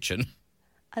your kitchen?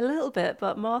 A little bit,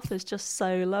 but Martha's just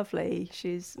so lovely.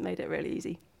 She's made it really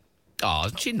easy. Oh,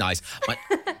 isn't she nice?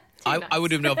 I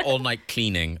would have been up all night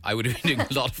cleaning. I would have been doing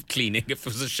a lot of cleaning if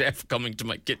there was a chef coming to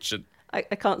my kitchen. I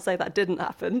can't say that didn't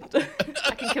happen.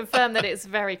 I can confirm that it's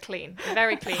very clean.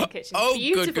 Very clean kitchen. Oh,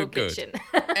 beautiful good. kitchen.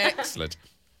 Excellent.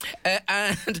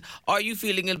 And are you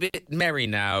feeling a bit merry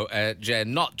now,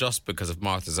 Jen? Not just because of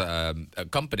Martha's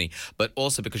company, but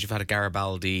also because you've had a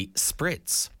Garibaldi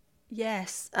spritz.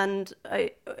 Yes, and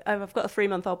I've got a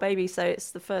 3-month-old baby, so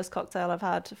it's the first cocktail I've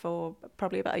had for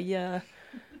probably about a year.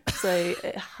 So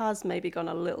it has maybe gone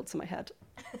a little to my head.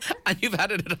 And you've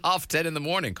had it at 10:30 in the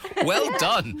morning. Well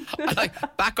done.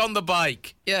 Like, back on the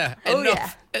bike. Yeah.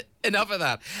 Enough of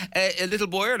that. A little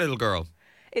boy or a little girl?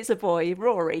 It's a boy,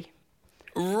 Rory.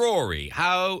 Rory,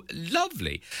 how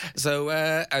lovely. So,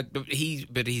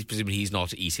 presumably he's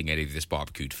not eating any of this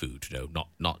barbecued food. No,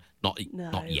 not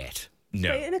yet.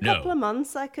 No. In a couple of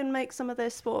months, I can make some of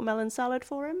this watermelon salad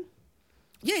for him.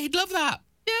 Yeah, he'd love that.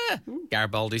 Yeah.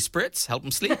 Garibaldi spritz, help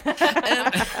him sleep.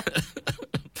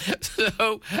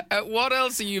 So, what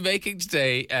else are you making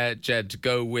today, Jen, to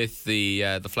go with the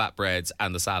flatbreads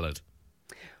and the salad?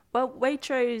 Well,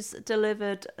 Waitrose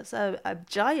delivered a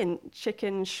giant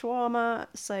chicken shawarma,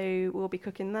 so we'll be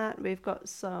cooking that. We've got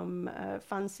some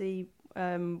fancy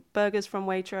burgers from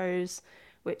Waitrose,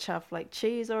 which have like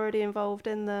cheese already involved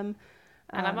in them.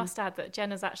 And I must add that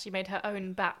Jen has actually made her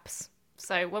own baps.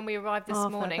 So when we arrived this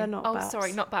morning... baps.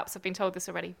 Sorry, not baps. I've been told this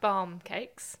already. Balm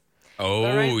cakes. Oh,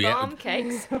 Her own yeah. balm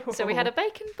cakes. So we had a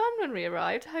bacon bun when we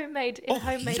arrived, homemade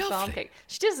lovely. balm cake.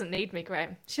 She doesn't need me,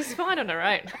 Graham. She's fine on her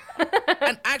own.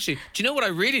 And actually, do you know what I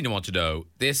really want to know?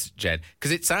 This, Jen,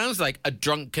 because it sounds like a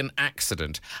drunken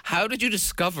accident. How did you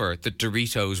discover that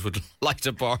Doritos would light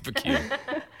a barbecue?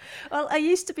 Well, I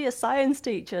used to be a science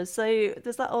teacher, so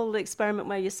there's that old experiment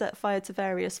where you set fire to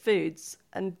various foods,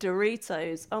 and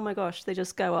Doritos, oh my gosh, they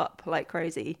just go up like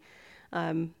crazy.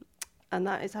 And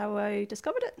that is how I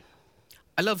discovered it.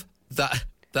 I love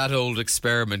that old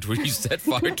experiment where you set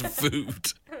fire to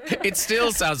food. It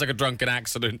still sounds like a drunken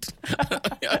accident.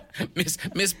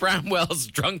 Miss Bramwell's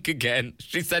drunk again.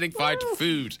 She's setting fire to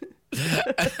food.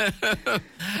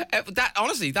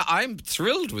 I'm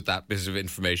thrilled with that bit of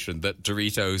information that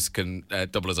Doritos can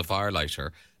double as a fire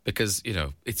lighter, because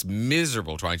it's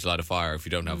miserable trying to light a fire if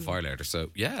you don't have a fire lighter.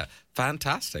 So yeah,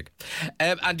 fantastic.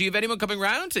 And do you have anyone coming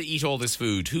round to eat all this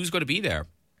food? Who's going to be there?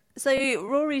 So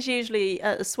Rory's usually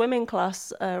at a swimming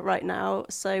class right now,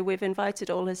 so we've invited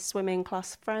all his swimming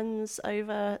class friends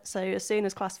over. So as soon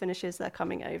as class finishes, they're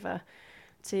coming over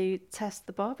to test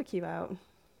the barbecue out.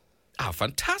 Oh,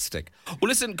 fantastic. Well,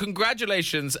 listen,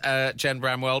 congratulations, Jen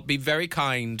Bramwell. Be very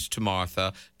kind to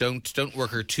Martha. Don't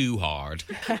work her too hard.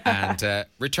 And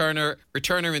return her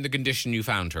in the condition you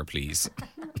found her, please.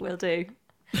 Will do.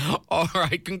 All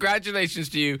right, congratulations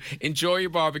to you. Enjoy your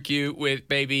barbecue with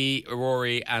baby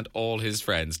Rory and all his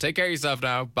friends. Take care of yourself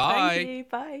now. Bye. Thank you.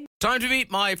 Bye. Time to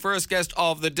meet my first guest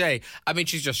of the day. I mean,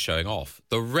 she's just showing off.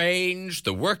 The range,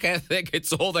 the work ethic,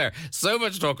 it's all there. So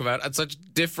much to talk about and such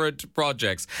different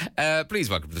projects. Please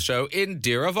welcome to the show,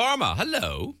 Indira Varma.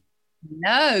 Hello.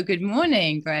 Hello, good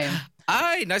morning, Graham.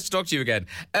 Hi, nice to talk to you again.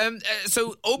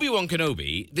 So Obi-Wan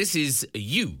Kenobi, this is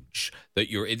huge that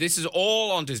this is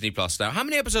all on Disney Plus now. How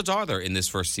many episodes are there in this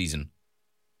first season?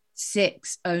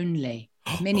 6 only.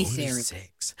 Miniseries. Only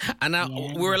 6. And now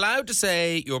we're allowed to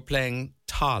say you're playing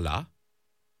Tala.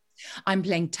 I'm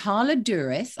playing Tala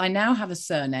Duris. I now have a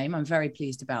surname. I'm very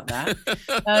pleased about that.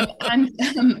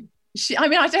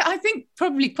 I think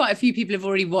probably quite a few people have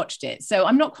already watched it, so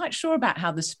I'm not quite sure about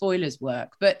how the spoilers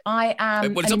work. But I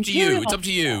am. Well, it's up to you. It's up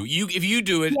to you. If you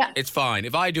do it, it's fine.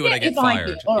 If I do it, I get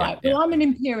fired. All right. Yeah. Well, I'm an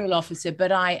Imperial officer,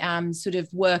 but I am sort of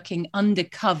working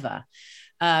undercover,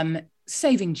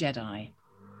 saving Jedi,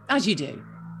 as you do.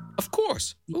 Of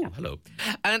course. Oh, hello.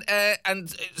 And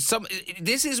some.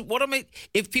 This is what I mean.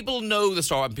 If people know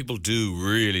and people do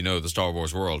really know the Star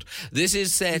Wars world, this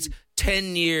is set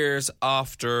 10 years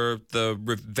after the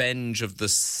Revenge of the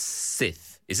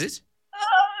Sith. Is it?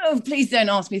 Oh, please don't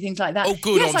ask me things like that. Oh,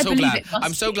 good. Yes, I'm so glad.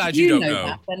 I'm so glad you don't know.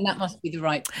 That, then that must be the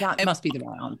right. That must be the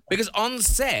right answer. Because on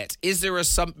set, is there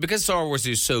because Star Wars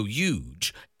is so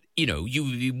huge, you know,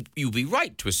 you'd be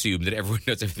right to assume that everyone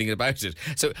knows everything about it.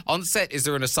 So on set, is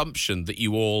there an assumption that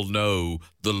you all know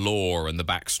the lore and the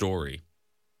backstory?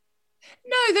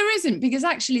 No, there isn't, because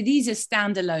actually these are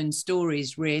standalone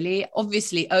stories, really.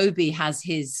 Obviously, Obi has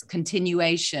his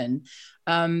continuation,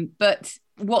 but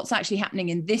what's actually happening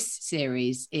in this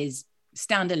series is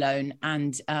standalone,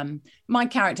 and my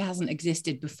character hasn't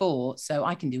existed before, so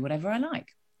I can do whatever I like.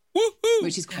 Woo-hoo.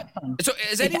 Which is quite fun. So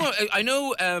is anyone, I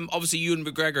know obviously Ewan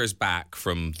McGregor's back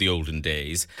from the olden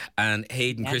days and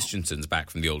Hayden Christensen's back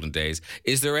from the olden days.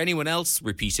 Is there anyone else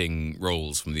repeating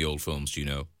roles from the old films, do you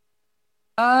know?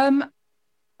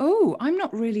 Oh, I'm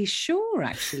not really sure,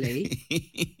 actually.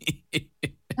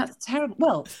 That's terrible.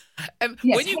 Well,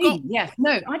 yes, when you got... yes,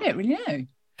 no, I don't really know.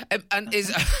 And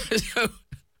is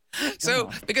so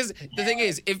because the thing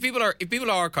is, if people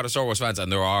are kind of Star Wars fans,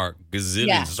 and there are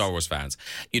gazillions of Star Wars fans,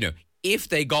 you know, if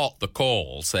they got the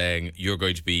call saying you're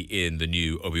going to be in the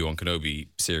new Obi-Wan Kenobi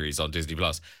series on Disney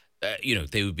Plus, you know,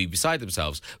 they would be beside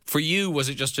themselves. For you, was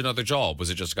it just another job? Was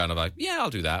it just kind of like, yeah, I'll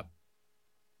do that?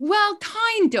 Well,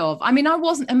 kind of. I mean, I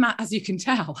wasn't as you can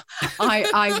tell,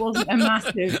 I wasn't a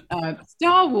massive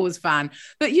Star Wars fan.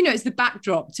 But, you know, it's the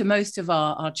backdrop to most of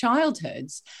our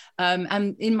childhoods.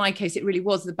 And in my case, it really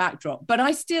was the backdrop. But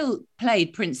I still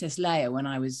played Princess Leia when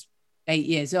I was 8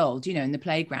 years old, you know, in the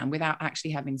playground without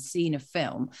actually having seen a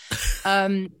film.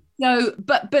 So,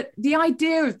 but the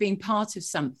idea of being part of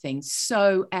something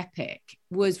so epic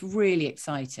was really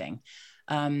exciting.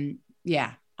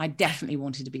 Yeah, I definitely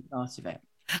wanted to be part of it.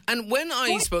 And when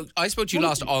I spoke to you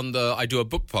last on the I Do a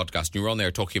Book podcast, and you were on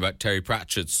there talking about Terry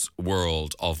Pratchett's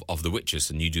world of the witches,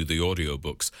 and you do the audio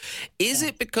books. Is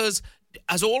it because,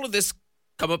 has all of this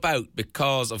come about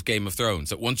because of Game of Thrones,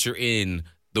 that once you're in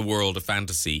the world of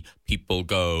fantasy, people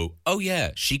go, oh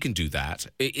yeah, she can do that?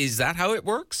 Is that how it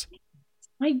works?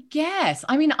 I guess.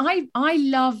 I mean, I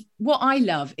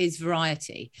love is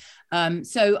variety.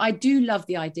 So I do love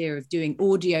the idea of doing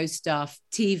audio stuff,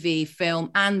 TV, film,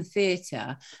 and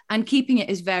theatre, and keeping it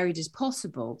as varied as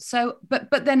possible. So, but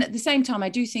then at the same time, I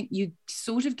do think you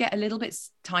sort of get a little bit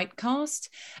typecast,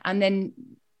 and then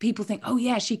people think, oh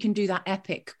yeah, she can do that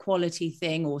epic quality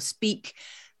thing, or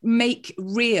make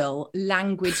real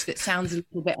language that sounds a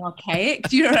little bit archaic.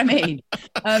 Do you know what I mean?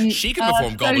 She can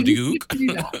perform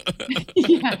gobbledygook.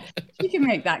 Yeah, she can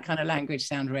make that kind of language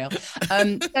sound real.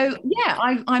 So yeah,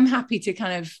 I'm happy to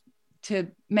kind of to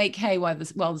make hay while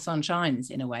the sun shines,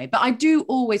 in a way. But I do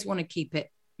always want to keep it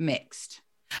mixed.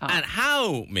 And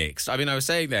how mixed? I mean, I was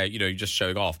saying there, you know, you're just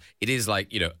showing off. It is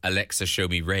like, you know, Alexa, show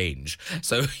me range.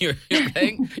 So you're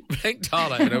playing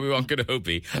Tala and Obi-Wan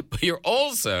Kenobi, but you're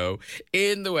also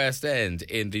in the West End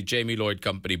in the Jamie Lloyd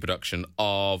Company production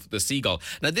of The Seagull.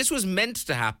 Now, this was meant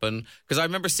to happen because I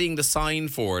remember seeing the sign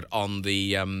for it on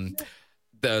the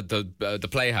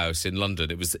Playhouse in London.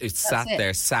 It sat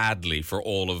there sadly for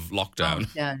all of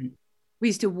lockdown. We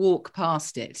used to walk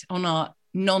past it on our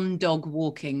non-dog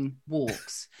walking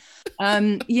walks.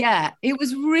 Yeah, it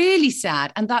was really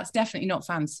sad, and that's definitely not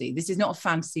fantasy. This is not a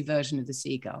fantasy version of The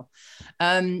Seagull.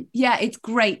 Yeah, it's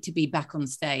great to be back on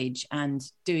stage and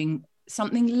doing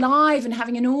something live and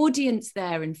having an audience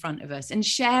there in front of us and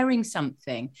sharing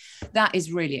something. That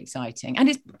is really exciting,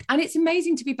 and it's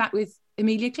amazing to be back with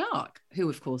Emilia Clarke, who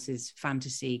of course is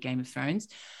fantasy Game of Thrones.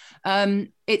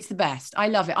 It's the best. I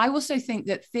love it. I also think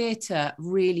that theatre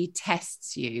really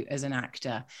tests you as an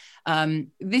actor.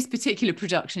 This particular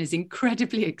production is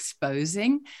incredibly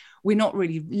exposing. We're not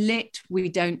really lit.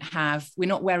 We're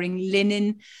not wearing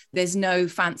linen. There's no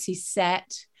fancy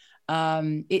set.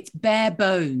 It's bare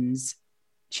bones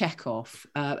Chekhov,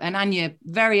 an Anya,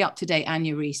 very up-to-date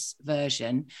Anya Reese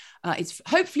version. It's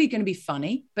hopefully going to be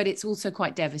funny, but it's also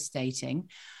quite devastating.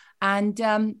 And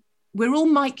we're all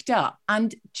mic'd up.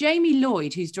 And Jamie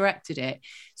Lloyd, who's directed it,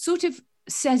 sort of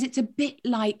says it's a bit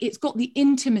like, it's got the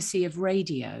intimacy of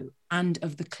radio and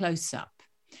of the close-up.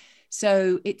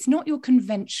 So it's not your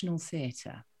conventional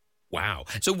theatre. Wow.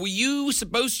 So were you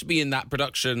supposed to be in that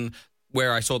production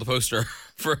where I saw the poster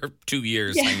for 2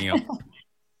 years hanging up?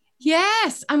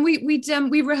 Yes, and we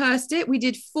rehearsed it. We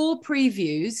did 4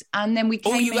 previews, and then we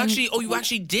came you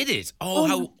actually did it.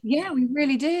 Yeah, we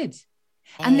really did.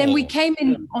 And then we came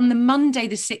in on the Monday,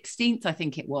 the 16th, I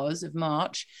think it was, of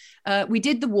March. We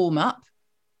did the warm-up,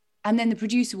 and then the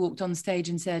producer walked on stage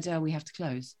and said, "Oh, we have to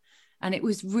close." And it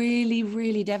was really,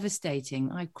 really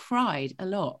devastating. I cried a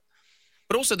lot.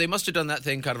 But also, they must have done that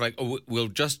thing kind of like, oh, we're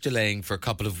just delaying for a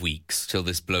couple of weeks till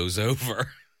this blows over.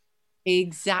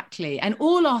 Exactly. And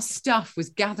all our stuff was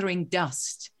gathering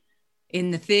dust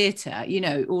in the theatre, you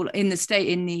know, all in the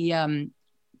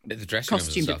dressing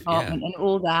costume stuff, department and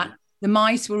all that. The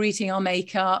mice were eating our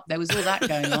makeup. There was all that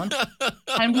going on.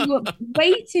 And we were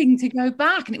waiting to go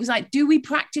back. And it was like, do we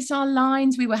practice our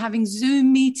lines? We were having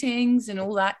Zoom meetings and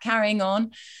all that carrying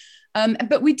on.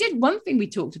 But one thing we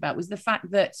talked about was the fact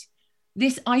that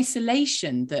this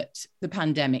isolation that the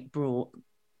pandemic brought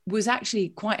was actually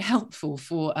quite helpful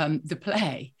for the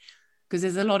play, because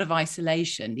there's a lot of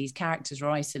isolation. These characters are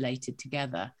isolated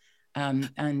together,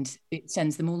 and it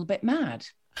sends them all a bit mad.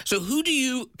 So who do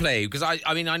you play? Because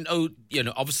I mean, I know, you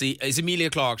know, obviously, is Emilia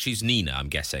Clarke, she's Nina, I'm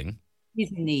guessing.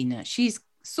 She's Nina. She's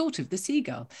sort of the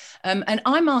seagull. And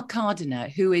I'm Arkadina,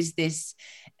 who is this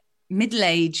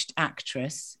middle-aged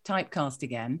actress, typecast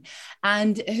again,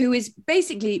 and who is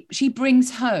basically, she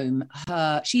lives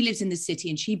in the city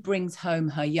and she brings home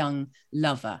her young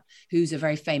lover, who's a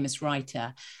very famous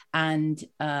writer. And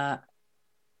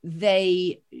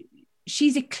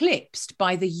she's eclipsed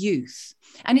by the youth.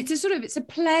 And it's a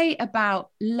play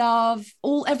about love,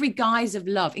 every guise of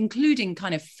love, including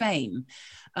kind of fame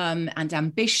and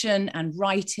ambition and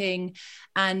writing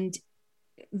and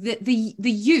the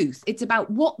youth. It's about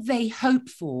what they hope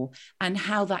for and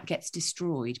how that gets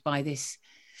destroyed by this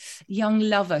young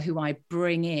lover who I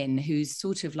bring in, who's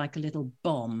sort of like a little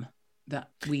bomb that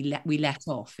we let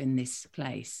off in this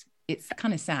place. It's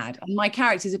kind of sad. And my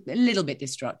character's a little bit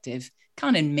destructive,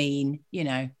 kind of mean, you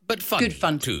know, but funny, good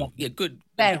fun too. Yeah, good,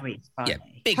 very funny. Yeah,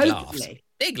 big Hopefully.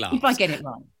 laughs. If I get it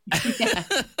right.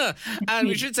 Yeah. And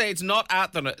we should say it's not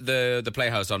at the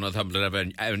Playhouse on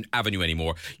Northumberland Avenue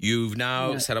anymore. You've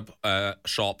now set up a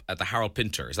shop at the Harold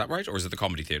Pinter. Is that right? Or is it the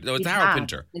Comedy Theatre? No, it's the Harold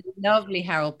Pinter. The lovely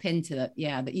Harold Pinter,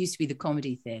 that used to be the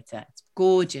Comedy Theatre. It's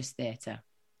gorgeous theatre.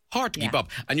 Hard to keep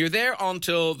up. And you're there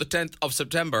until the 10th of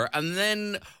September. And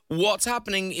then what's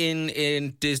happening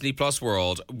in Disney Plus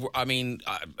world? I mean,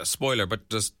 spoiler, but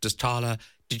does Tala,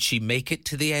 did she make it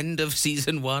to the end of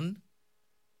season 1?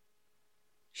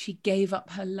 She gave up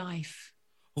her life.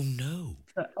 Oh, no.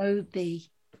 For OB.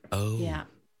 Oh. Yeah.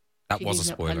 That was a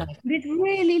spoiler. But it's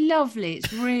really lovely.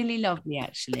 It's really lovely,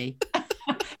 actually.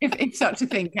 if such a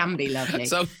thing can be lovely.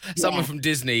 So someone from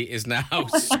Disney is now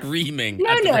screaming.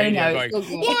 No. Going,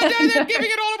 what? They're giving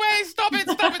it all away. Stop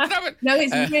it. No,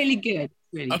 it's really good.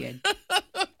 Really good.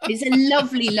 It's a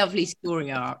lovely, lovely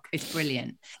story arc. It's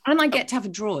brilliant. And I get to have a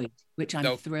droid, which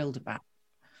I'm thrilled about.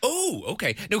 Oh,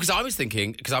 okay. No, because I was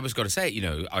thinking, because I was going to say, you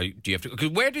know, do you have to? Cause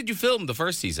where did you film the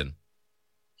first season?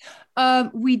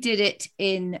 We did it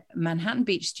in Manhattan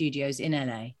Beach Studios in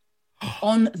LA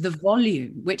on the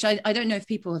Volume, which I don't know if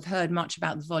people have heard much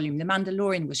about the Volume. The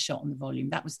Mandalorian was shot on the Volume.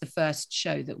 That was the first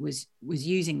show that was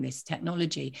using this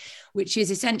technology, which is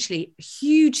essentially a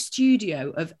huge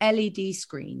studio of LED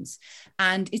screens.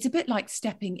 And it's a bit like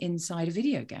stepping inside a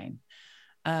video game.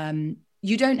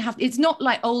 You don't have, it's not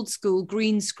like old school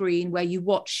green screen where you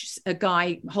watch a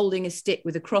guy holding a stick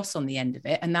with a cross on the end of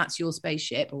it and that's your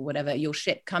spaceship or whatever, your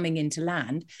ship coming into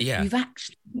land. Yeah. You've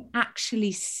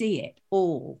actually see it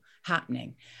all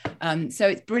happening. So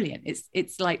it's brilliant.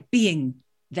 It's like being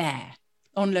there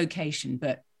on location,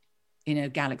 but in a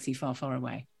galaxy far, far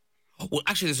away. Well,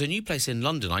 actually, there's a new place in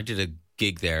London. I did a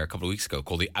gig there a couple of weeks ago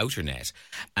called the Outer Net,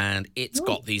 and it's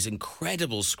got these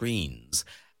incredible screens.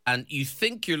 And you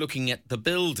think you're looking at the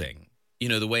building, you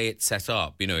know, the way it's set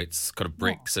up, you know, it's kind of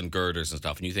bricks and girders and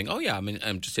stuff. And you think, oh, yeah,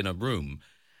 I'm just in a room.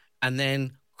 And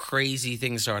then crazy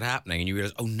things start happening and you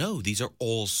realize, oh, no, these are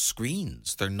all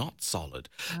screens. They're not solid.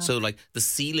 Oh. So, like, the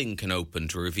ceiling can open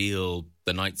to reveal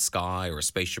the night sky or a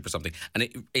spaceship or something.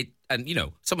 And and you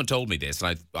know, someone told me this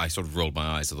and I sort of rolled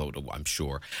my eyes. I thought, oh, I'm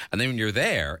sure. And then when you're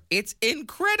there, it's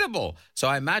incredible. So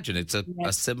I imagine it's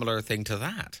a similar thing to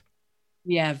that.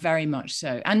 Yeah, very much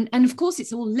so. And of course,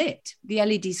 it's all lit. The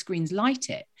LED screens light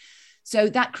it. So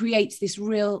that creates this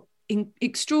real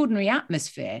extraordinary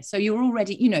atmosphere. So you're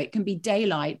already, you know, it can be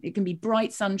daylight, it can be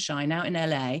bright sunshine out in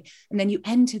LA. And then you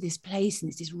enter this place and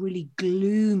it's this really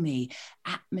gloomy,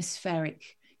 atmospheric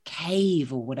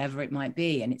cave or whatever it might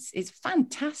be. And it's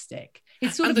fantastic.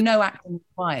 It's sort of no acting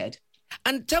required.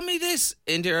 And tell me this,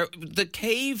 Indira, the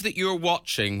cave that you're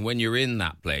watching when you're in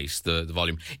that place, the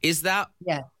Volume, is that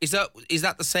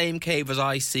the same cave as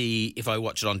I see if I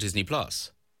watch it on Disney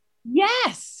Plus?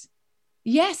 Yes,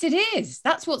 it is.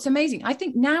 That's what's amazing. I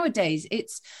think nowadays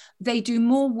they do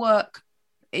more work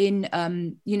in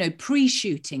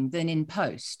pre-shooting than in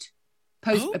post.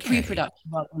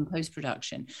 pre-production rather than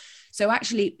post-production. So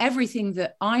actually everything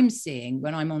that I'm seeing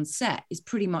when I'm on set is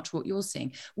pretty much what you're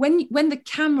seeing. When the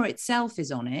camera itself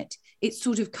is on it, it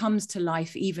sort of comes to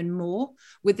life even more.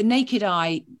 With the naked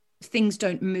eye, things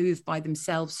don't move by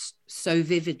themselves so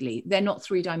vividly. They're not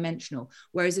three-dimensional.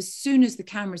 Whereas as soon as the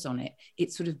camera's on it,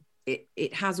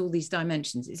 it has all these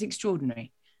dimensions. It's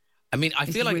extraordinary. I mean, I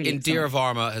feel like really Indira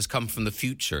Varma has come from the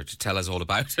future to tell us all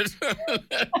about it.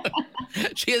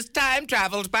 She has time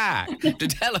travelled back to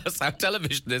tell us how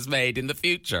television is made in the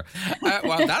future.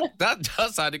 Well, that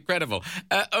does sound incredible.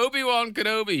 Obi-Wan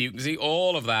Kenobi, you can see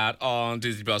all of that on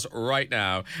Disney Plus right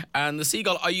now. And The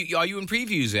Seagull, are you in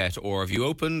previews yet, or have you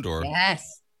opened? Or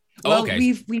Yes. Well,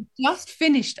 okay. we've just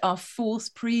finished our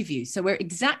 4th preview, so we're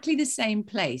exactly the same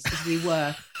place as we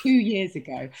were 2 years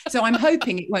ago. So I'm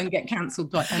hoping it won't get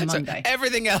cancelled on Monday. So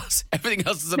everything else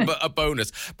is a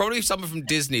bonus. Probably someone from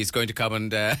Disney is going to come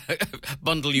and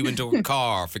bundle you into a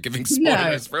car for giving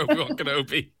spoilers for Obi-Wan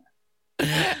Kenobi.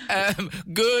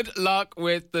 Good luck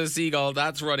with The Seagull.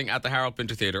 That's running at the Harold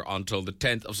Pinter Theatre until the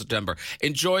 10th of September.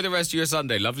 Enjoy the rest of your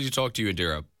Sunday. Lovely to talk to you,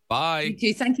 Indira. Bye. You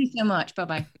too. Thank you so much.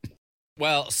 Bye-bye.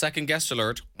 Well, second guest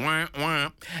alert. Wah, wah.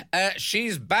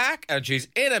 She's back and she's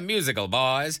in a musical,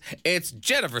 boys. It's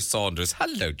Jennifer Saunders.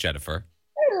 Hello, Jennifer.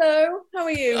 Hello. How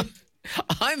are you?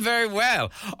 I'm very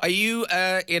well. Are you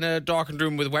in a darkened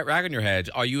room with a wet rag on your head?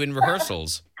 Are you in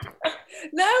rehearsals?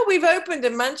 No, we've opened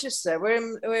in Manchester.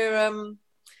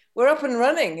 We're up and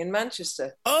running in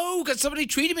Manchester. Oh, because somebody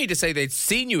tweeted me to say they'd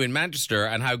seen you in Manchester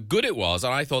and how good it was,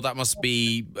 and I thought that must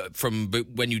be from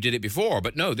when you did it before.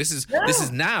 But no, this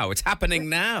is now. It's happening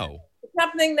now. It's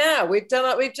happening now. We've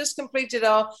just completed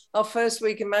our first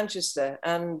week in Manchester,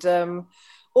 and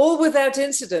all without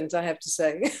incident, I have to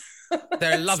say.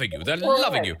 They're loving you. They're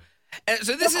loving you.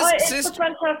 So this it's a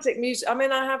fantastic music. I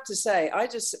mean, I have to say,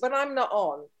 when I'm not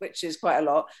on, which is quite a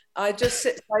lot, I just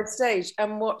sit side stage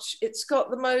and watch. It's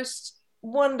got the most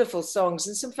wonderful songs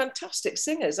and some fantastic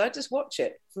singers. I just watch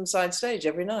it from side stage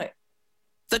every night.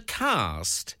 The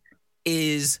cast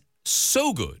is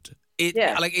so good.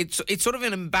 It's sort of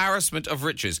an embarrassment of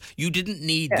riches. You didn't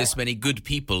need this many good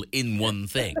people in one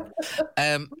thing.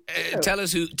 Tell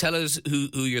us who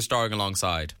you're starring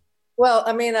alongside. Well,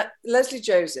 I mean, Leslie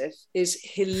Joseph is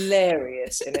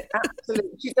hilarious in it.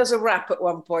 Absolutely. She does a rap at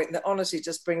one point that honestly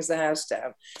just brings the house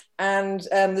down. And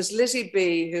there's Lizzie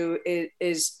B, who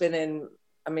is been in,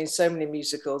 I mean, so many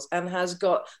musicals and has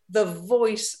got the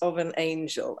voice of an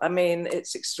angel. I mean,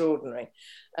 it's extraordinary.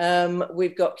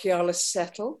 We've got Keala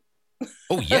Settle.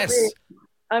 Oh, yes.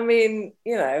 I mean,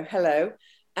 you know, hello.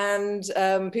 And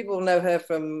people know her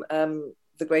from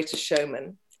The Greatest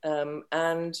Showman.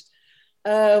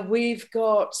 We've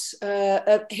got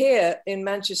here in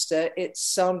Manchester, it's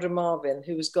Sandra Marvin,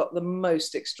 who has got the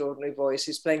most extraordinary voice,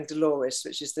 who's playing Dolores,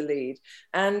 which is the lead.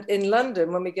 And in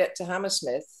London, when we get to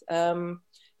Hammersmith,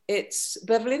 it's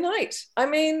Beverly Knight. I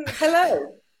mean,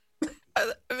 hello.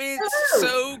 I mean, it's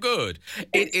so good.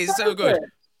 It is so good.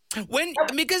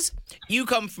 Because you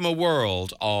come from a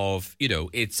world of, you know,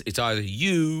 it's either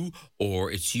you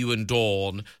or it's you and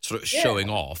Dawn sort of showing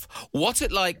off. What's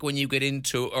it like when you get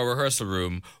into a rehearsal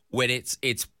room when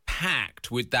it's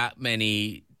packed with that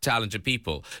many talented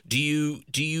people? Do you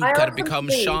kind of become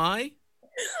shy?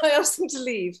 I asked them to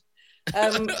leave.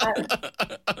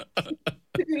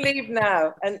 You leave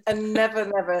now and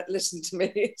never listen to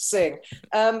me sing.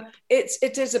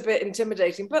 It is a bit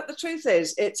intimidating, but the truth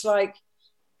is, it's like,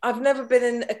 I've never been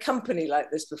in a company like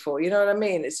this before. You know what I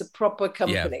mean? It's a proper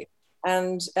company. Yeah.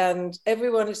 And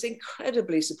everyone is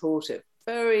incredibly supportive,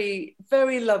 very,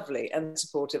 very lovely and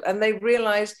supportive. And they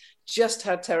realise just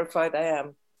how terrified I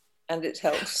am. And it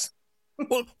helps.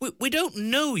 Well, we don't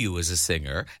know you as a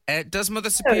singer. Does Mother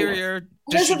Superior,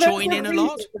 does she join in a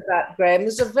lot? For that, Graham.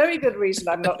 There's a very good reason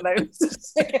I'm not known as a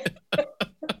singer.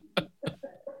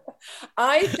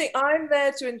 I think I'm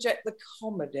there to inject the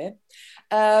comedy.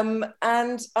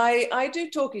 And I do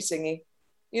talkie singing.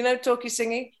 You know, talkie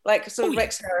singing? Like sort of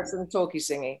Rex Harrison talkie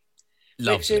singing.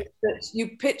 Lovely. Which is that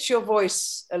you pitch your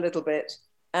voice a little bit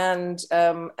and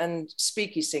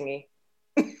speaky singy.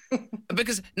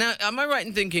 Because now, am I right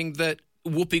in thinking that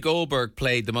Whoopi Goldberg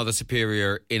played the Mother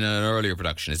Superior in an earlier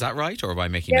production? Is that right? Or am I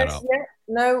making that up? Yeah.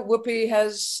 No, Whoopi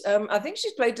has, I think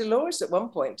she's played Dolores at one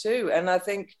point too. And I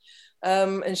think,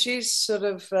 and she's sort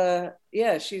of,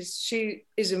 she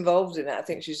is involved in it. I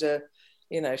think she's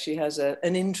she has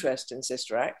an interest in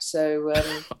Sister Act. So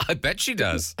I bet she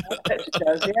does. I bet she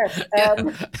does, yes.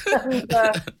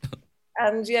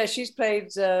 And she's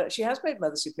played, she has played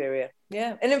Mother Superior.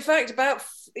 Yeah. And in fact, about,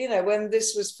 when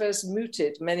this was first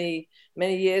mooted many,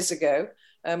 many years ago,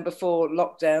 before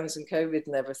lockdowns and COVID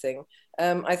and everything.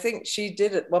 I think she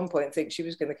did at one point think she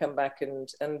was going to come back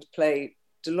and play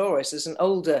Dolores as an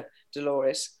older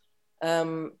Dolores.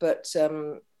 But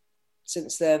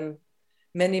since then,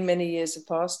 many, many years have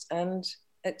passed, and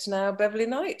it's now Beverly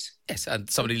Knight. Yes, and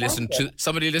somebody listened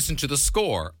to the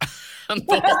score.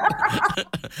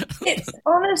 It's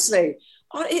honestly,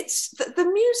 the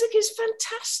music is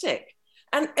fantastic,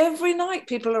 and every night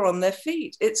people are on their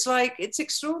feet. It's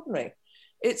extraordinary.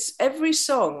 It's every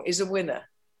song is a winner.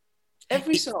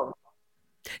 Every song.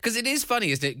 Because it is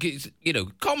funny, isn't it? 'Cause,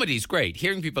 comedy's great.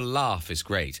 Hearing people laugh is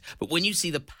great. But when you see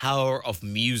the power of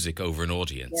music over an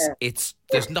audience,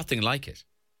 there's nothing like it.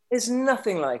 There's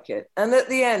nothing like it. And at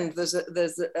the end, there's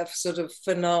a sort of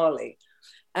finale,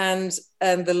 and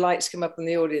the lights come up in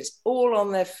the audience, all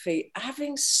on their feet,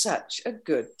 having such a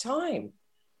good time.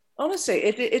 Honestly,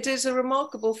 it is a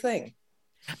remarkable thing.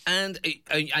 And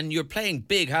you're playing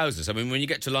big houses. I mean, when you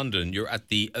get to London, you're at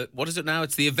the what is it now?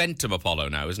 It's the Eventum Apollo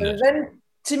now, isn't it?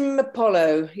 Eventum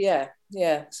Apollo, yeah.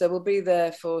 So we'll be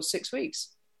there for 6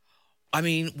 weeks. I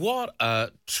mean, what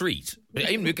a treat!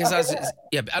 Even because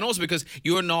and also because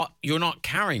you're not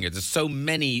carrying it. There's so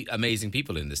many amazing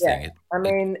people in this thing.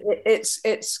 It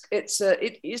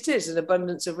is an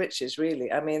abundance of riches,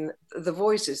 really. I mean, the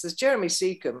voices. There's Jeremy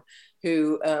Seacombe,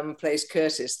 who plays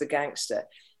Curtis, the gangster,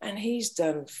 and he's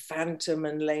done Phantom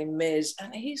and Les Mis,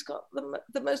 and he's got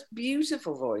the most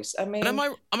beautiful voice. I mean, and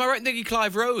am I right in thinking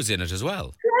Clive Rowe's in it as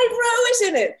well? Clive Rowe is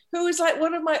in it, who is like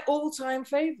one of my all-time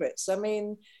favourites. I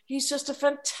mean, he's just a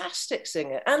fantastic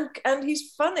singer, and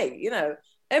he's funny.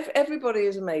 Everybody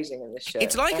is amazing in this show.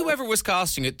 It's like whoever was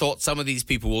casting it thought some of these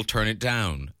people will turn it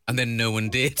down, and then no one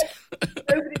did.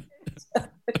 Nobody did.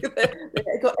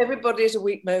 Everybody has a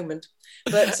weak moment,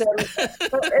 but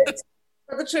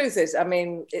the truth is, I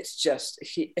mean, it's just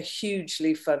a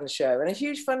hugely fun show, and a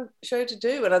huge fun show to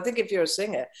do. And I think if you're a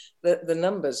singer, the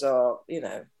numbers are,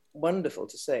 wonderful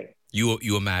to sing.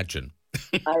 You imagine.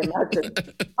 I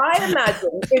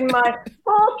imagine in my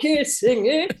hockey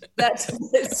singing that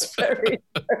it's very,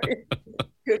 very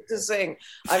good to sing.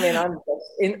 I mean, I'm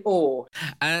just in awe.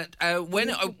 So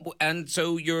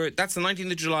that's the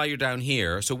 19th of July. You're down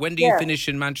here. So when do you finish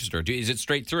in Manchester? Is it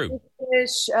straight through? We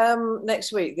finish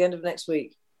next week, the end of next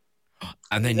week,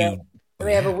 and then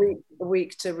we have a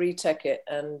week to retech it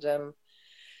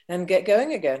and get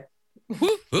going again.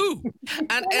 Woo-hoo.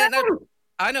 And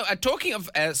I know. Talking of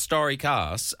starry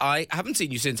casts, I haven't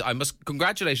seen you since.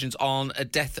 Congratulations on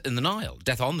Death on the Nile.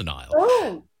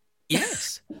 Oh,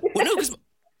 yes. Well, because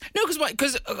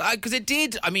it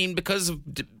did. I mean, because of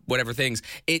whatever things,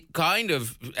 it kind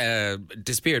of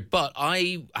disappeared. But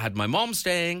I had my mom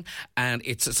staying, and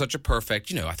it's such a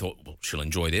perfect. I thought, well, she'll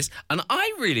enjoy this, and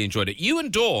I really enjoyed it. You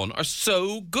and Dawn are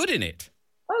so good in it.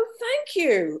 Oh,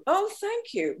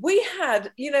 thank you. We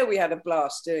had a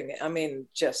blast doing it. I mean,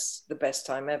 just the best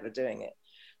time ever doing it.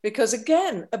 Because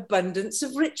again, abundance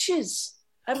of riches.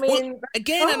 I mean,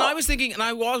 and I was thinking, and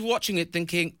I was watching it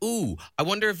thinking, ooh, I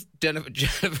wonder if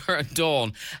Jennifer and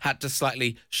Dawn had to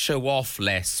slightly show off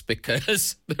less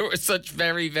because there were such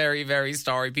very, very, very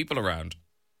starry people around.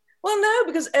 Well, no,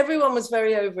 because everyone was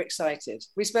very overexcited.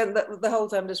 We spent the whole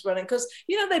time just running because,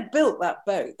 they built that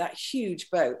boat, that huge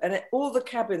boat, and all the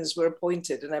cabins were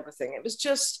appointed and everything. It was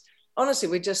just, honestly,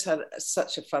 we just had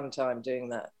such a fun time doing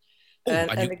that.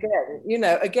 And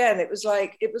again, it was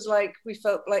like we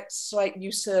felt like slight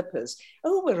usurpers.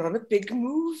 Oh, we're on a big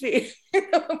movie.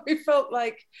 We felt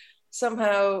like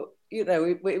somehow, we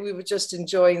were just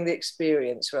enjoying the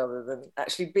experience rather than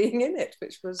actually being in it,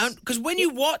 which was... Because when you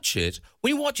watch it,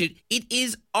 it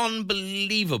is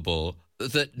unbelievable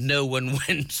that no one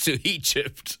went to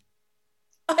Egypt.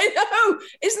 I know!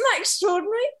 Isn't that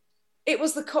extraordinary? It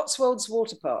was the Cotswolds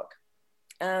water park.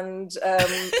 And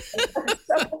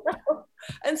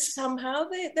somehow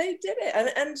they did it.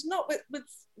 And not with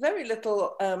very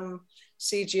little...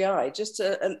 CGI, just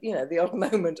the odd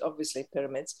moment, obviously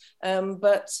pyramids,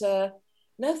 but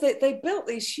no, they built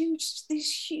these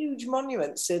huge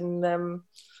monuments in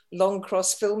Long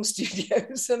Cross Film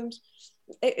Studios, and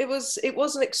it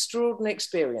was an extraordinary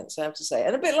experience, I have to say.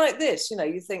 And a bit like this,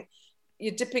 you think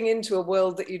you're dipping into a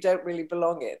world that you don't really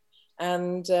belong in,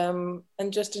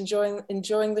 and just enjoying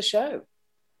the show.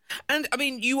 And I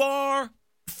mean, you are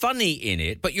funny in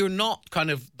it, but you're not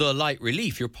kind of the light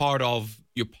relief. You're part of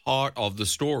the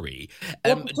story.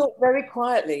 We talk very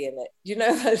quietly in it,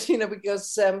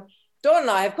 because Dawn and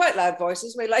I have quite loud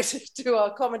voices. We like to do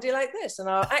our comedy like this and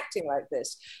our acting like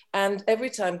this. And every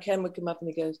time Ken would come up and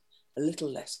he goes, a little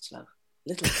less, love, a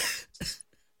little less.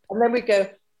 And then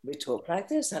we talk like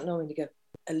this. And normally we go,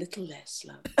 a little less,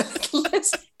 love, a little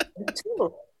less,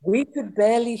 we could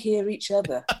barely hear each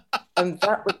other. And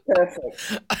that was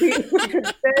perfect. We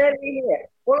could barely hear.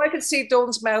 Well, I could see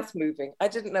Dawn's mouth moving. I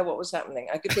didn't know what was happening.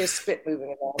 I could hear spit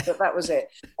moving around, but that was it.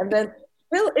 And then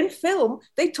in film,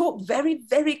 they talk very,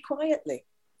 very quietly.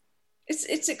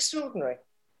 It's extraordinary.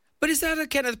 But is that a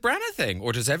Kenneth Branagh thing,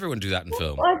 or does everyone do that in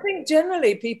film? I think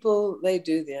generally people, they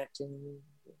do the acting,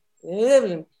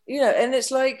 and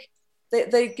it's like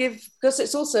they give, because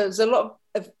there's a lot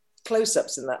of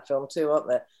close-ups in that film too, aren't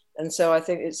there? And so I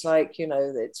think it's like,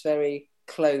 it's very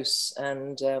close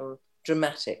and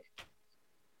dramatic.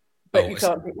 But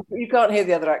you can't hear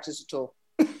the other actors at all.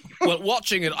 Well,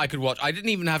 watching it, I could watch. I didn't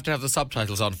even have to have the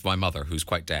subtitles on for my mother, who's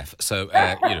quite deaf. So,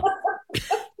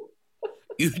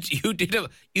 you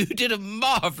did a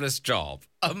marvelous job.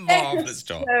 A marvelous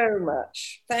job. So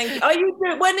much. Thank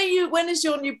you. When is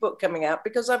your new book coming out?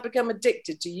 Because I've become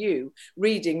addicted to you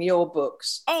reading your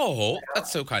books. Oh,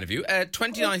 that's so kind of you.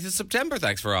 29th of September.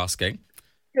 Thanks for asking.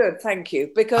 Good, thank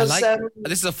you. Because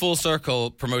this is a full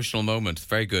circle promotional moment.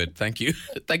 Very good. Thank you.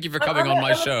 Thank you for coming on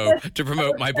my show to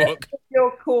promote my book.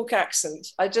 Your Cork accent.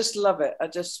 I just love it.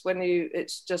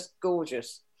 It's just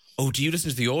gorgeous. Oh, do you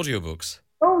listen to the audiobooks?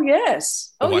 Oh,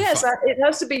 yes. Yes. It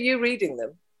has to be you reading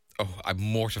them. Oh, I'm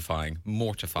mortifying.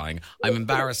 I'm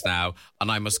embarrassed now,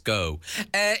 and I must go.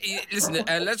 Listen,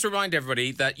 let's remind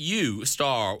everybody that you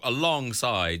star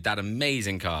alongside that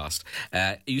amazing cast.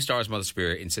 You star as Mother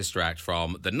Superior in Sister Act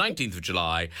from the 19th of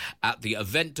July at the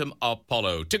Eventum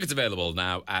Apollo. Tickets available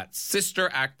now at Sister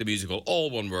Act the Musical, all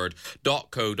one word,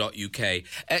 .co.uk.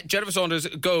 Jennifer Saunders,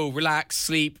 go, relax,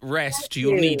 sleep, rest.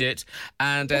 You'll need it.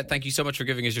 And thank you so much for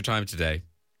giving us your time today.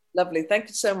 Lovely. Thank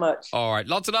you so much. All right.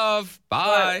 Lots of love.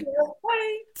 Bye.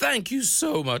 Bye. Thank you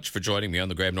so much for joining me on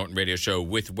the Graham Norton Radio Show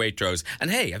with Waitrose.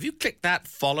 And hey, have you clicked that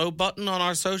follow button on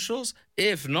our socials?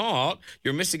 If not,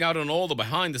 you're missing out on all the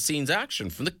behind-the-scenes action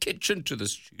from the kitchen to the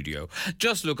studio.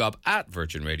 Just look up at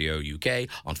Virgin Radio UK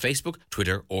on Facebook,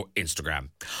 Twitter or Instagram.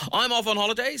 I'm off on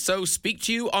holiday, so speak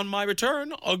to you on my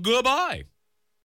return. Goodbye.